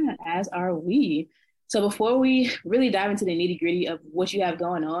 Yeah, as are we. So before we really dive into the nitty-gritty of what you have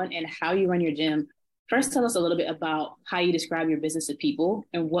going on and how you run your gym, first tell us a little bit about how you describe your business to people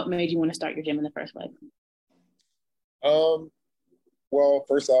and what made you want to start your gym in the first place. Well,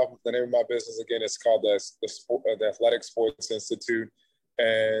 first off, the name of my business, again, is called the Athletic Sports Institute.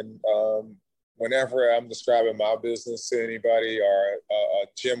 And whenever I'm describing my business to anybody or a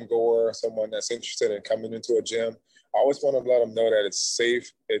gym goer, someone that's interested in coming into a gym, I always want to let them know that it's safe,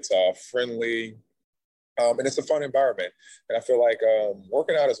 it's friendly, and it's a fun environment. And I feel like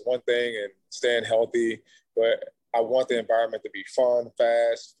working out is one thing and staying healthy, but I want the environment to be fun,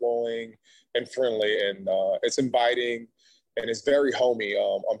 fast, flowing, and friendly. And it's inviting, and it's very homey.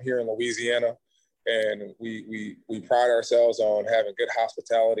 I'm here in Louisiana, and we pride ourselves on having good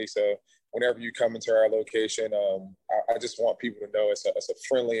hospitality. So whenever you come into our location, I just want people to know it's a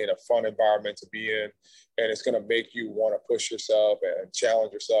friendly and a fun environment to be in. And it's going to make you want to push yourself and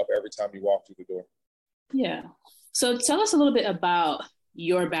challenge yourself every time you walk through the door. Yeah. So tell us a little bit about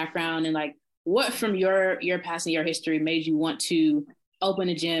your background and like what from your past and your history made you want to open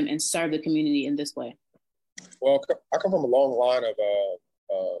a gym and serve the community in this way? Well, I come from a long line of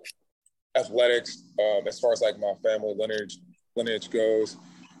athletics as far as like my family lineage goes.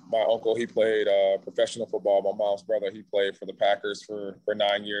 My uncle, he played professional football. My mom's brother, he played for the Packers for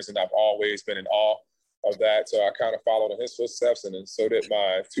 9 years, and I've always been in awe of that. So I kind of followed in his footsteps, and then so did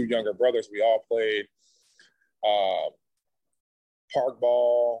my two younger brothers. We all played park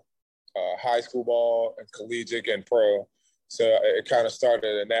ball, high school ball, and collegiate and pro. So it kind of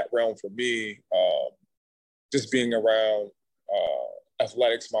started in that realm for me, just being around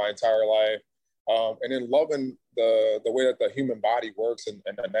athletics my entire life, and then loving the way that the human body works and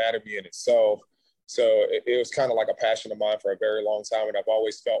anatomy in itself. So it was kind of like a passion of mine for a very long time, and I've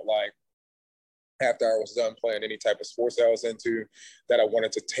always felt like after I was done playing any type of sports that I was into, that I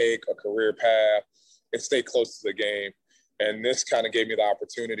wanted to take a career path and stay close to the game. And this kind of gave me the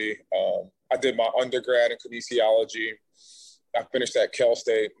opportunity. I did my undergrad in kinesiology. I finished at Cal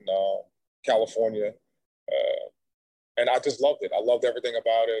State in California. And I just loved it. I loved everything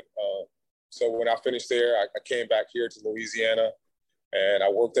about it. So when I finished there, I came back here to Louisiana, and I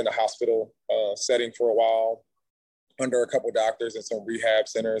worked in a hospital setting for a while under a couple of doctors and some rehab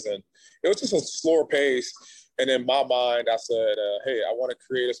centers. And it was just a slower pace. And in my mind, I said, hey, I want to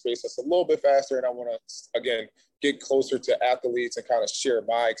create a space that's a little bit faster. And I want to, again, get closer to athletes and kind of share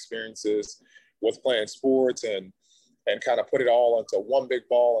my experiences with playing sports and kind of put it all into one big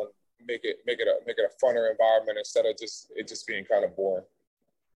ball and make it a funner environment instead of it just being kind of boring.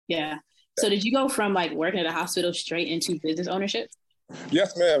 Yeah. So did you go from like working at a hospital straight into business ownership?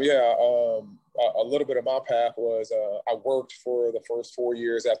 Yes, ma'am. Yeah. A little bit of my path was I worked for the first 4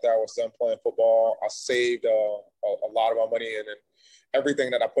 years after I was done playing football. I saved a lot of my money, and then everything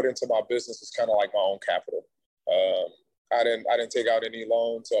that I put into my business was kind of like my own capital. I didn't take out any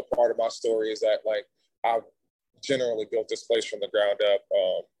loans. So a part of my story is that like I've generally built this place from the ground up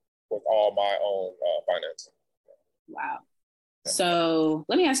with all my own financing. Wow. So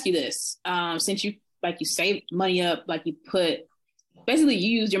let me ask you this: since you saved money up, you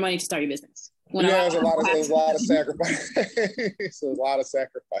used your money to start your business. There's a lot of sacrifice. So a lot of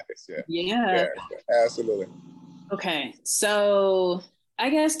sacrifice. Yeah, absolutely. Okay, so I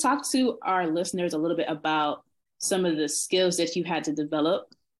guess talk to our listeners a little bit about some of the skills that you had to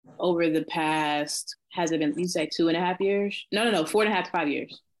develop over the past. Has it been, you say 2.5 years? No, 4.5 to 5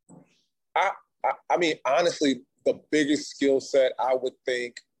 years. I mean, honestly, the biggest skill set I would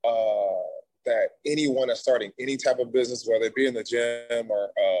think that anyone that's starting any type of business, whether it be in the gym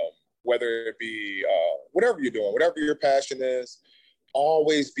or whether it be whatever you're doing, whatever your passion is,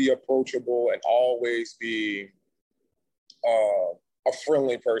 always be approachable and always be a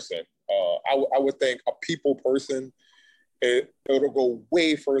friendly person. I would think a people person, it'll go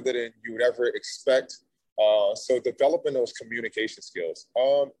way further than you would ever expect. So developing those communication skills.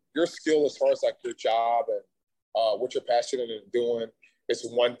 Your skill as far as like your job and what you're passionate in doing is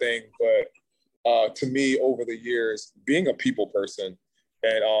one thing, but to me over the years, being a people person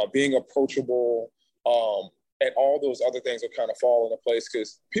and being approachable and all those other things will kind of fall into place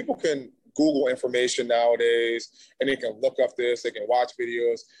because people can Google information nowadays and they can look up this, they can watch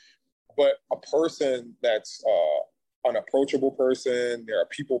videos, but a person that's an approachable person, they're a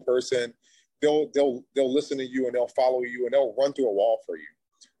people person, they'll listen to you and they'll follow you and they'll run through a wall for you.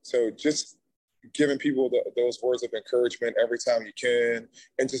 So just giving people those words of encouragement every time you can,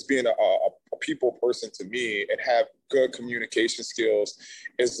 and just being a people person to me and have good communication skills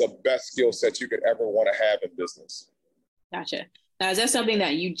is the best skill set you could ever want to have in business. Gotcha. Now, is that something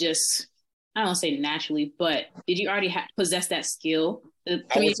that you just, I don't say naturally, but did you already possess that skill? I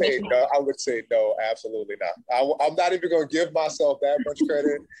would say no, absolutely not. I'm not even going to give myself that much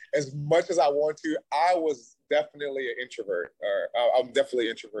credit. As much as I want to, I was definitely an introvert. I'm definitely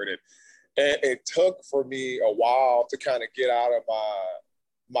introverted. And it took for me a while to kind of get out of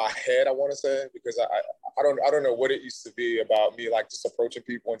my head, I want to say, because I don't know what it used to be about me, like just approaching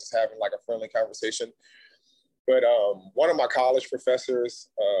people and just having like a friendly conversation. But one of my college professors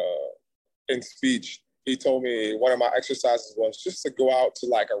in speech, he told me one of my exercises was just to go out to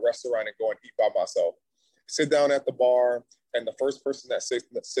like a restaurant and go and eat by myself. Sit down at the bar, and the first person that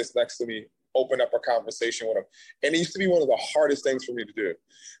sits next to me, open up a conversation with them. And it used to be one of the hardest things for me to do.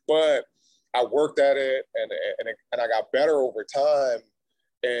 But I worked at it and I got better over time.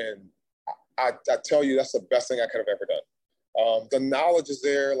 And I tell you, that's the best thing I could have ever done. The knowledge is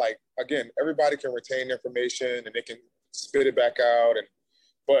there. Like, again, everybody can retain information and they can spit it back out.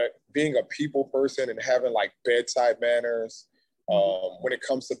 But being a people person and having like bedside manners, when it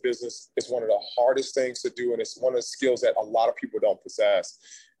comes to business, it's one of the hardest things to do. And it's one of the skills that a lot of people don't possess.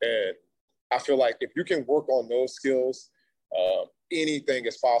 And I feel like if you can work on those skills, anything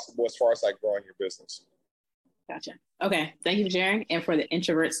is possible as far as like growing your business. Gotcha. Okay. Thank you for sharing. And for the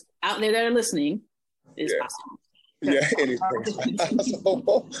introverts out there that are listening, it's possible. Yeah, anything.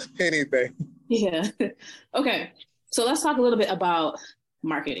 Anything. Yeah. Okay. So let's talk a little bit about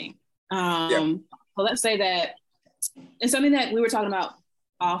marketing. So let's say that, and something that we were talking about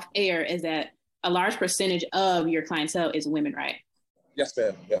off air is that a large percentage of your clientele is women, right? Yes,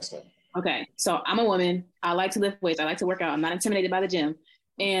 ma'am. Yes, ma'am. Okay. So I'm a woman. I like to lift weights. I like to work out. I'm not intimidated by the gym.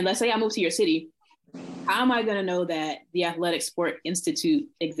 And let's say I move to your city. How am I going to know that the Athletic Sport Institute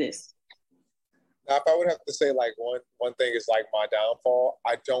exists? Now, if I would have to say like one thing is like my downfall,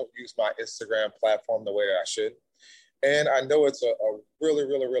 I don't use my Instagram platform the way that I should. And I know it's a really,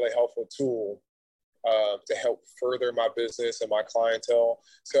 really, really helpful tool to help further my business and my clientele.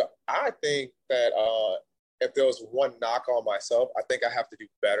 So I think that if there was one knock on myself, I think I have to do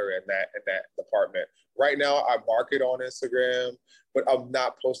better in that department. Right now, I market on Instagram, but I'm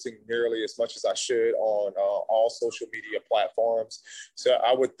not posting nearly as much as I should on all social media platforms. So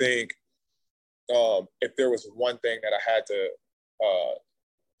I would think if there was one thing that I had to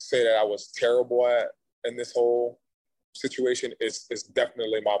say that I was terrible at in this whole situation, is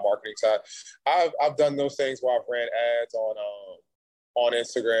definitely my marketing side. I've done those things where I've ran ads on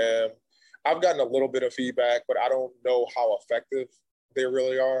Instagram. I've gotten a little bit of feedback, but I don't know how effective they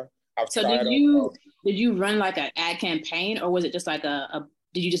really are. Did you run like an ad campaign, or was it just like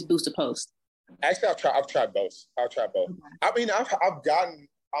did you just boost a post? Actually, I've tried both. Okay. I mean, I've gotten,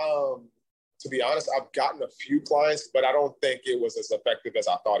 to be honest, I've gotten a few clients, but I don't think it was as effective as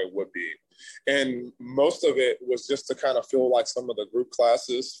I thought it would be. And most of it was just to kind of fill like some of the group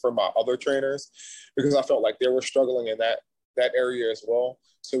classes for my other trainers, because I felt like they were struggling in that area as well.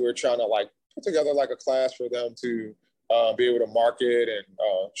 So we were trying to like put together like a class for them to be able to market and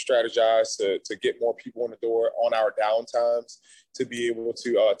strategize to get more people in the door on our downtimes to be able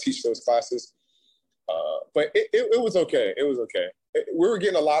to teach those classes. But it was okay. It was okay. We were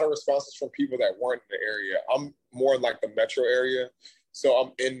getting a lot of responses from people that weren't in the area. I'm more in like the metro area. So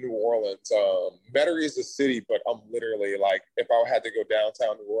I'm in New Orleans. Metairie is the city, but I'm literally like, if I had to go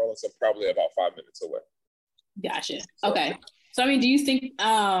downtown New Orleans, I'm probably about 5 minutes away. Gotcha. Okay. So, I mean, do you think,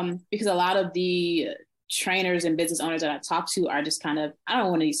 because a lot of the trainers and business owners that I talk to are just kind of, I don't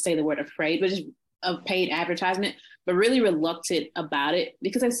want to say the word afraid, but just of paid advertisement, but really reluctant about it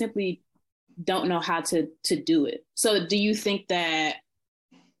because they simply don't know how to do it. So do you think that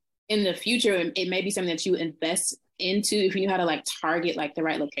in the future, it may be something that you invest into if you knew how to like target like the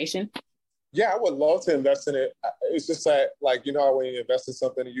right location? Yeah, I would love to invest in it. It's just that, like, you know, when you invest in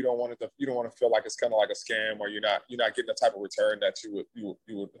something, you don't want to feel like it's kind of like a scam, or you're not getting the type of return that you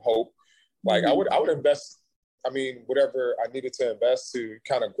would hope. Like, mm-hmm. I would invest. I mean, whatever I needed to invest to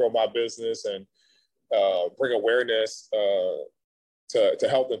kind of grow my business and bring awareness to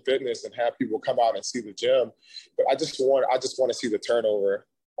health and fitness and have people come out and see the gym. But I just want to see the turnover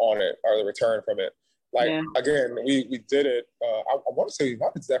on it, or the return from it. Like, yeah. Again, we did it. I want to say we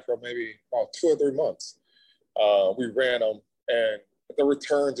did that for maybe about 2 or 3 months. We ran them, and the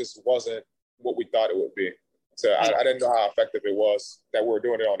return just wasn't what we thought it would be. So I didn't know how effective it was that we were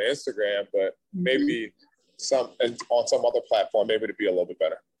doing it on Instagram, but maybe on some other platform, maybe to be a little bit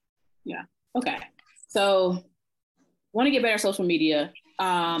better. Yeah. Okay. So want to get better social media,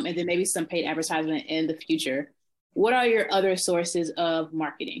 and then maybe some paid advertisement in the future. What are your other sources of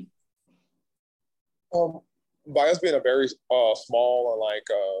marketing? By us being a very small and like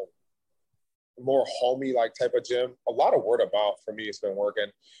more homey like type of gym, a lot of word of mouth for me has been working.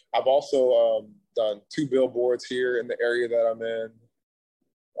 I've also done 2 billboards here in the area that I'm in.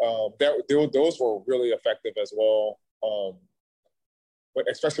 Those were really effective as well.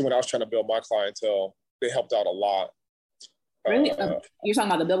 But especially when I was trying to build my clientele, they helped out a lot. Really? You're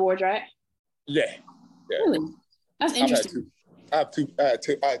talking about the billboards, right? Yeah. Really? That's interesting. I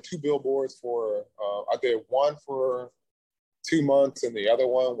had 2 billboards for, I did one for 2 months and the other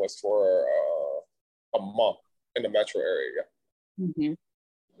one was for a month in the metro area. Mm-hmm.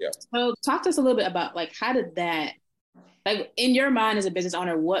 Yeah. So talk to us a little bit about like, how did that, like in your mind as a business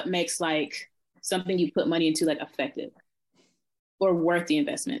owner, what makes like something you put money into like effective or worth the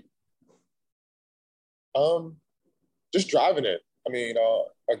investment? Just driving it. I mean,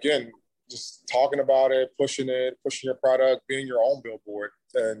 again, just talking about it, pushing your product, being your own billboard,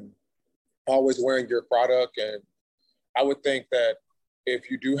 and always wearing your product. And I would think that if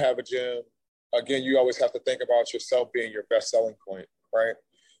you do have a gym, again, you always have to think about yourself being your best selling point, right?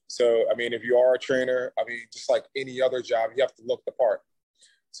 So, I mean, if you are a trainer, I mean, just like any other job, you have to look the part.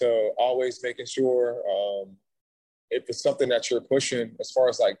 So always making sure if it's something that you're pushing as far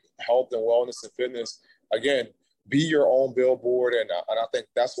as like health and wellness and fitness, again, be your own billboard. And I think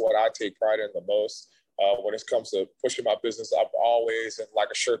that's what I take pride in the most. When it comes to pushing my business, I'm always in like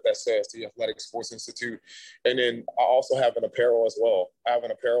a shirt that says the Athletic Sports Institute. And then I also have an apparel as well. I have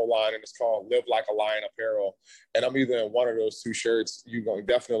an apparel line, and it's called Live Like a Lion Apparel. And I'm either in one of those two shirts. You're going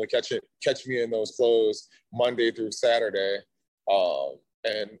to definitely catch me in those clothes Monday through Saturday.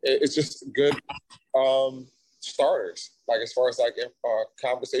 And it's just good starters, like as far as like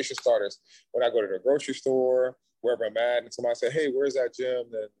conversation starters. When I go to the grocery store, wherever I'm at, and somebody say, hey, where's that gym?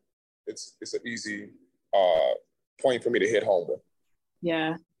 Then it's an easy point for me to hit home with.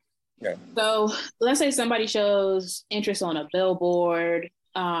 Yeah. Yeah. So let's say somebody shows interest on a billboard,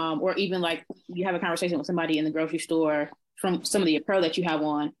 or even like you have a conversation with somebody in the grocery store from some of the apparel that you have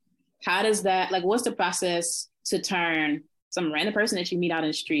on. How does that, like, what's the process to turn some random person that you meet out in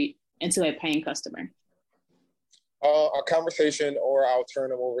the street into a paying customer? A conversation, or I'll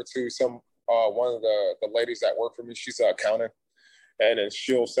turn them over to one of the ladies that work for me. She's an accountant, and then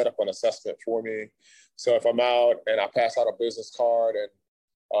she'll set up an assessment for me. So if I'm out and I pass out a business card and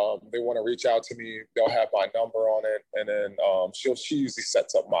they want to reach out to me, they'll have my number on it. And then she usually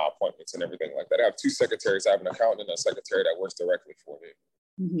sets up my appointments and everything like that. I have two secretaries. I have an accountant and a secretary that works directly for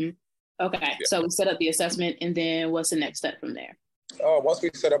me. Mm-hmm. Okay. Yeah. So we set up the assessment, and then what's the next step from there? Once we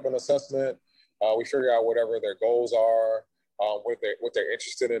set up an assessment, we figure out whatever their goals are, what they're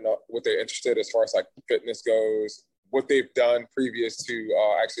interested in as far as like fitness goes, what they've done previous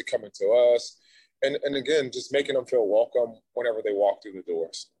to actually coming to us. And again, just making them feel welcome whenever they walk through the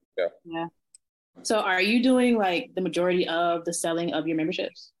doors. Yeah. Yeah. So are you doing like the majority of the selling of your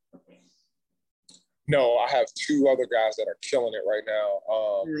memberships? No, I have two other guys that are killing it right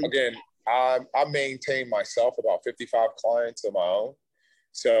now. Again, I maintain myself about 55 clients of my own.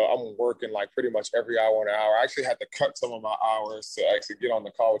 So I'm working like pretty much every hour on an hour. I actually had to cut some of my hours to actually get on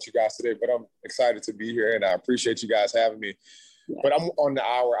the call with you guys today, but I'm excited to be here and I appreciate you guys having me. Yeah. But I'm on the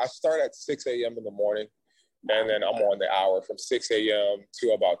hour. I start at 6 a.m. in the morning, and then I'm on the hour from 6 a.m.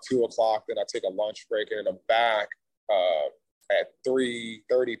 to about 2 o'clock. Then I take a lunch break, and then I'm back at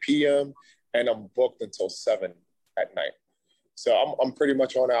 3:30 p.m. and I'm booked until 7 at night. So I'm pretty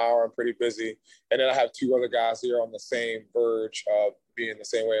much on an hour. I'm pretty busy. And then I have two other guys here on the same verge of being the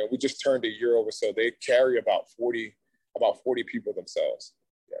same way. And we just turned a year over, so they carry about 40 people themselves.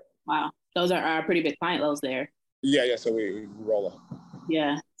 Yeah. Wow. Those are pretty big client loads there. Yeah. So we roll up.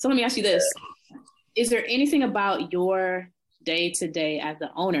 Yeah. So let me ask you this. Is there anything about your day-to-day as the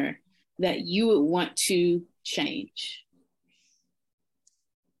owner that you would want to change?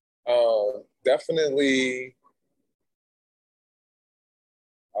 Definitely.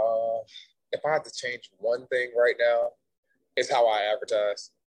 If I had to change one thing right now, it's how I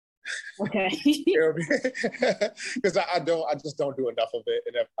advertise. Okay. You know what I mean? Because I just don't do enough of it.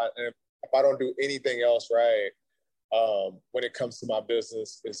 And if I don't do anything else right, when it comes to my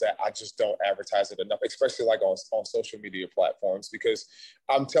business, is that I just don't advertise it enough, especially like on social media platforms. Because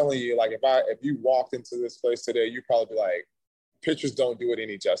I'm telling you, like if you walked into this place today, you'd probably be like, pictures don't do it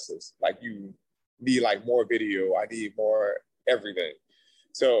any justice. Like you need like more video. I need more everything.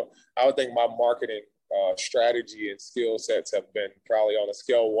 So I would think my marketing strategy and skill sets have been probably on a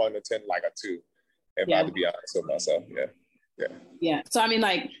scale of 1 to 10, like a 2, if I had to be honest with myself. Yeah. So I mean,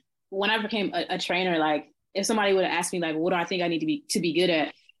 like when I became a trainer, like if somebody would have asked me, like, what do I think I need to be good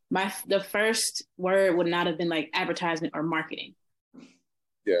at? The first word would not have been like advertisement or marketing.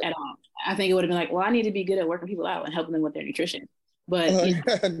 Yeah. At all. I think it would have been like, well, I need to be good at working people out and helping them with their nutrition. But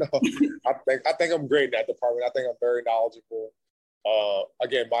no, I think I'm great in that department. I think I'm very knowledgeable.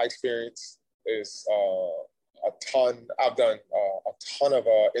 Again, my experience is a ton. I've done a ton of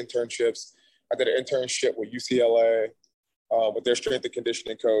internships. I did an internship with UCLA with their strength and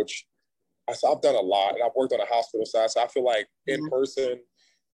conditioning coach. So I've done a lot, and I've worked on a hospital side. So I feel like in person,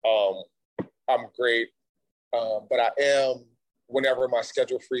 I'm great. But I am, whenever my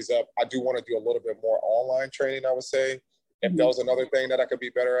schedule frees up, I do want to do a little bit more online training, I would say. If that was another thing that I could be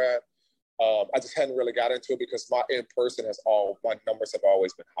better at. I just hadn't really got into it because my in-person my numbers have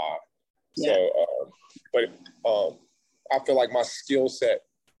always been high. Yeah. So, but I feel like my skill set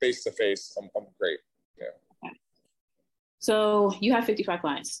face-to-face, I'm great. Yeah. Okay. So you have 55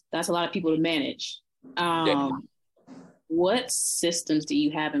 clients. That's a lot of people to manage. What systems do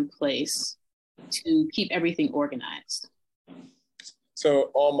you have in place to keep everything organized?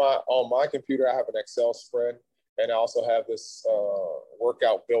 So on my computer, I have an Excel spread, and I also have this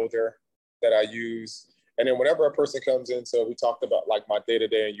workout builder that I use. And then whenever a person comes in, so we talked about like my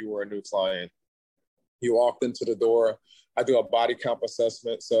day-to-day and you were a new client, you walked into the door, I do a body comp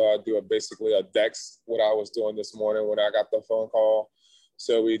assessment. So I do basically a DEX, what I was doing this morning when I got the phone call.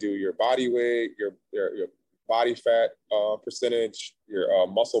 So we do your body weight, your body fat percentage, your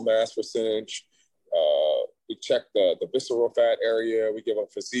muscle mass percentage. We check the visceral fat area. We give a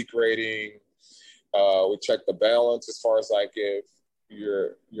physique rating. We check the balance as far as like if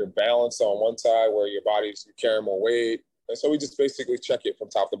you're balanced on one side where your body's carrying more weight. And so we just basically check it from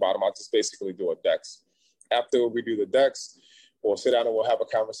top to bottom. I just basically do a DEX. After we do the DEX, we'll sit down and we'll have a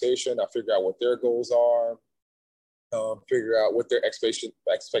conversation. I figure out what their goals are, figure out what their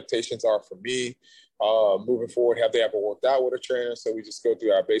expectations are for me. Moving forward, have they ever worked out with a trainer? So we just go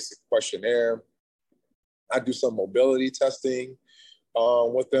through our basic questionnaire. I do some mobility testing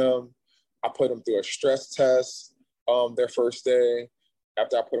with them. I put them through a stress test their first day.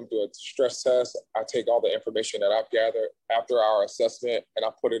 After I put them through a stress test, I take all the information that I've gathered after our assessment and I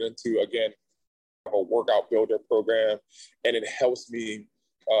put it into, again, a workout builder program. And it helps me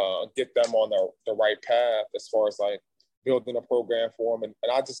get them on the right path as far as like building a program for them.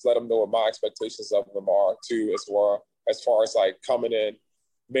 And I just let them know what my expectations of them are too, as well, as far as like coming in,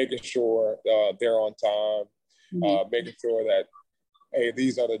 making sure they're on time, making sure that, hey,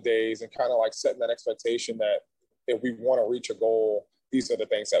 these are the days, and kind of like setting that expectation that if we want to reach a goal, these are the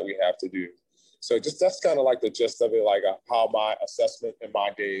things that we have to do. So just that's kind of like the gist of it, like how my assessment and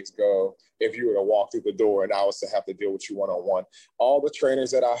my days go if you were to walk through the door and I was to have to deal with you one-on-one. All the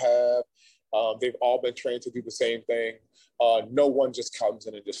trainers that I have, they've all been trained to do the same thing. No one just comes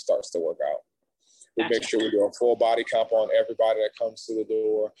in and just starts to work out. We make sure we do a full body comp on everybody that comes to the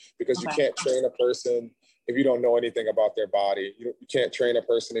door, because you can't train a person if you don't know anything about their body. You can't train a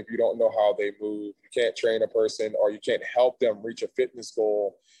person if you don't know how they move. You can't train a person, or you can't help them reach a fitness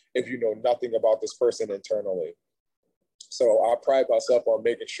goal if you know nothing about this person internally. So I pride myself on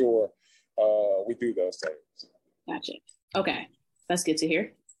making sure we do those things. Gotcha. Okay. That's good to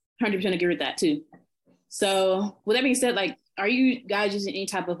hear. 100% agree with that too. So with that being said, like, are you guys using any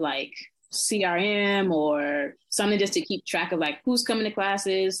type of like CRM or something just to keep track of like who's coming to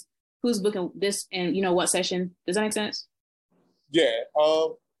classes, who's booking this, and you know what session? Does that make sense? Yeah.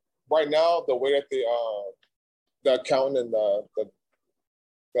 Right now, the way that the accountant and the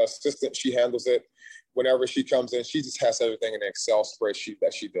assistant, she handles it. Whenever she comes in, she just has everything in an Excel spreadsheet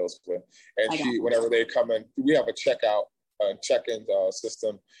that she deals with. And whenever they come in, we have a checkout, check-in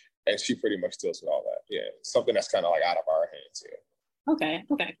system, and she pretty much deals with all that. Yeah, something that's kind of like out of our hands here. Okay,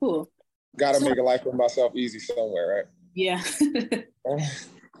 cool. Got to make a life for myself easy somewhere, right? Yeah. So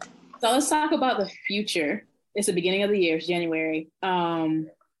let's talk about the future. It's the beginning of the year, it's January.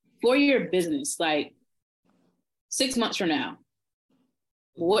 For your business, like 6 months from now,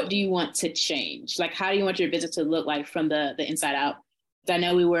 what do you want to change? Like, how do you want your business to look like from the inside out? I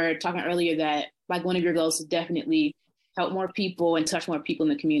know we were talking earlier that like one of your goals is definitely help more people and touch more people in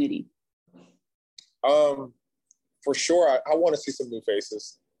the community. For sure, I want to see some new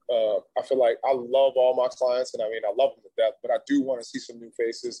faces. I feel like I love all my clients, and I mean, I love them to death, but I do want to see some new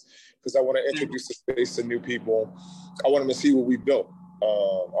faces because I want to introduce the space to new people. I want them to see what we built.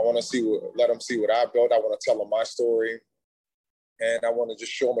 I want to let them see what I built. I want to tell them my story, and I want to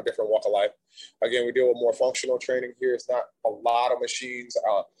just show them a different walk of life. Again, we deal with more functional training here. It's not a lot of machines.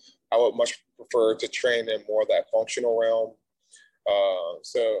 I would much prefer to train in more of that functional realm.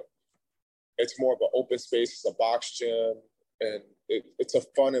 So it's more of an open space. It's a box gym, and it's a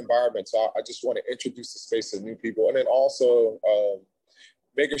fun environment. So I just want to introduce the space to new people. And then also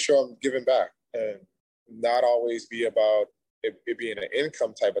making sure I'm giving back and not always be about it being an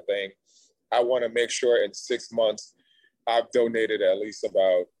income type of thing. I want to make sure in 6 months, I've donated at least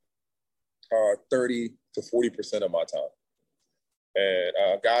about 30 to 40% of my time.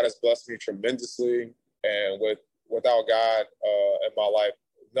 And God has blessed me tremendously. And without God in my life,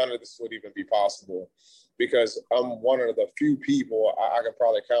 none of this would even be possible, because I'm one of the few people I can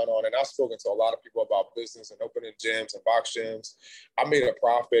probably count on. And I've spoken to a lot of people about business and opening gyms and box gyms. I made a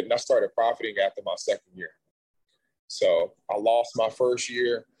profit, and I started profiting after my second year. So I lost my first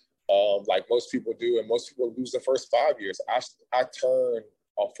year, like most people do, and most people lose the first 5 years. I turned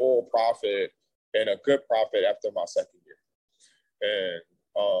a full profit and a good profit after my second year. And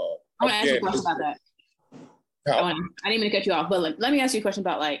I'm gonna ask you a question about that. I didn't mean to cut you off, but let me ask you a question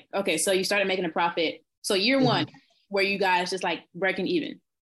about like, okay, so you started making a profit. So year one, were you guys just like breaking even?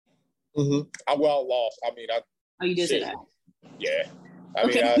 Mm-hmm. I lost. I mean, you did say that. Yeah.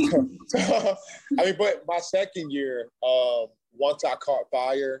 But my second year, once I caught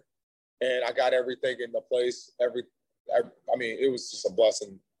fire and I got everything into place, it was just a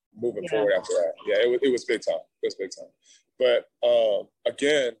blessing moving forward after that. Yeah, it was big time. It was big time. But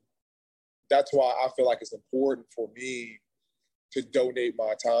again, that's why I feel like it's important for me to donate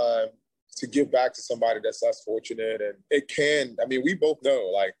my time, to give back to somebody that's less fortunate. And it can, we both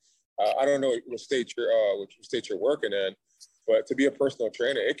know, like, I don't know which state you're working in, but to be a personal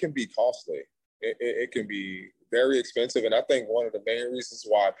trainer, it can be costly. It can be very expensive. And I think one of the main reasons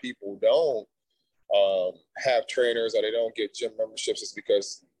why people don't have trainers or they don't get gym memberships is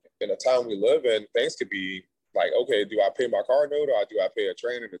because in the time we live in, things could be like, okay, do I pay my car note or do I pay a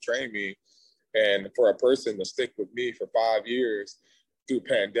trainer to train me? And for a person to stick with me for 5 years through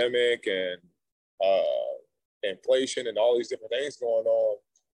pandemic and inflation and all these different things going on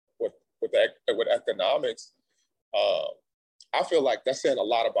with economics, I feel like that's saying a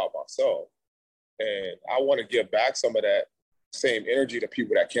lot about myself. And I want to give back some of that same energy to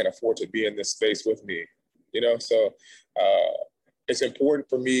people that can't afford to be in this space with me, So it's important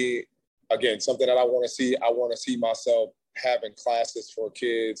for me, again, something that I want to see myself having classes for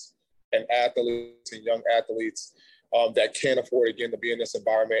kids and athletes and young athletes that can't afford, again, to be in this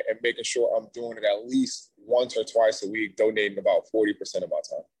environment, and making sure I'm doing it at least once or twice a week, donating about 40% of my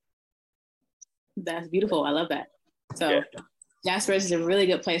time. That's beautiful. I love that. So Jasper, this is a really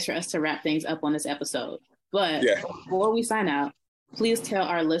good place for us to wrap things up on this episode. But before we sign out, please tell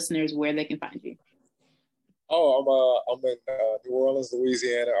our listeners where they can find you. Oh, I'm in New Orleans,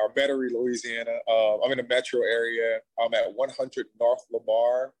 Louisiana, or Metairie, Louisiana. I'm in the metro area. I'm at 100 North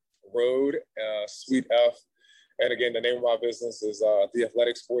Lamar Road, Suite F. And again, the name of my business is the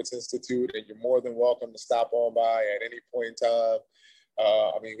Athletic Sports Institute, and you're more than welcome to stop on by at any point in time.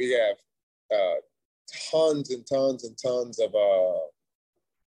 We have tons and tons and tons of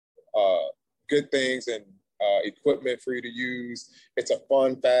good things and equipment for you to use. It's a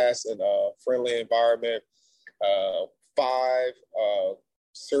fun, fast, and friendly environment. 5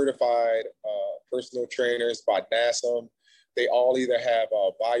 certified personal trainers by NASM. They all either have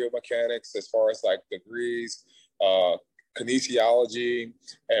biomechanics as far as like degrees, kinesiology,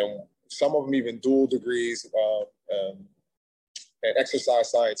 and some of them even dual degrees, and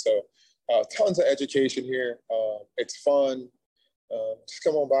exercise science. So tons of education here. It's fun. Just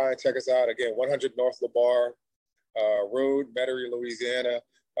come on by and check us out. Again, 100 North Lamar Road, Metairie, Louisiana,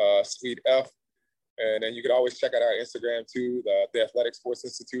 Suite F. And then you can always check out our Instagram too, the Athletic Sports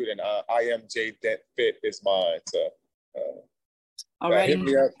Institute, and I am J Dent Fit is mine. So hit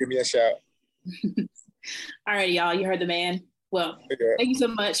me up, give me a shout. All right, y'all, you heard the man. Well, thank you so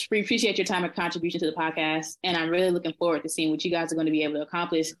much. We appreciate your time and contribution to the podcast. And I'm really looking forward to seeing what you guys are going to be able to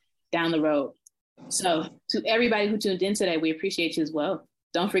accomplish down the road. So to everybody who tuned in today, we appreciate you as well.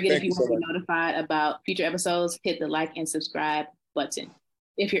 Don't forget, if you want to be notified about future episodes, hit the like and subscribe button.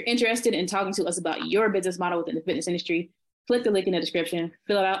 If you're interested in talking to us about your business model within the fitness industry, click the link in the description,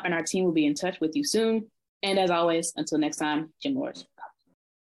 fill it out, and our team will be in touch with you soon. And as always, until next time, Gym Lords.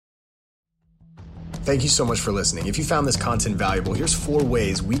 Thank you so much for listening. If you found this content valuable, here's 4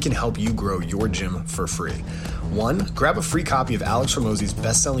 ways we can help you grow your gym for free. 1, grab a free copy of Alex Hormozi's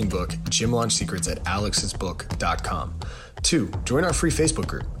best-selling book, Gym Launch Secrets, at alexsbook.com. 2, join our free Facebook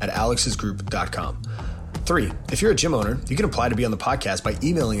group at alexsgroup.com. 3, if you're a gym owner, you can apply to be on the podcast by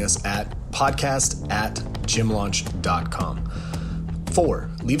emailing us at podcast@gymlaunch.com. 4,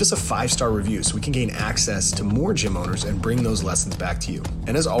 leave us a 5-star review so we can gain access to more gym owners and bring those lessons back to you.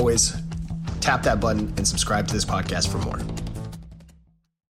 And as always, tap that button and subscribe to this podcast for more.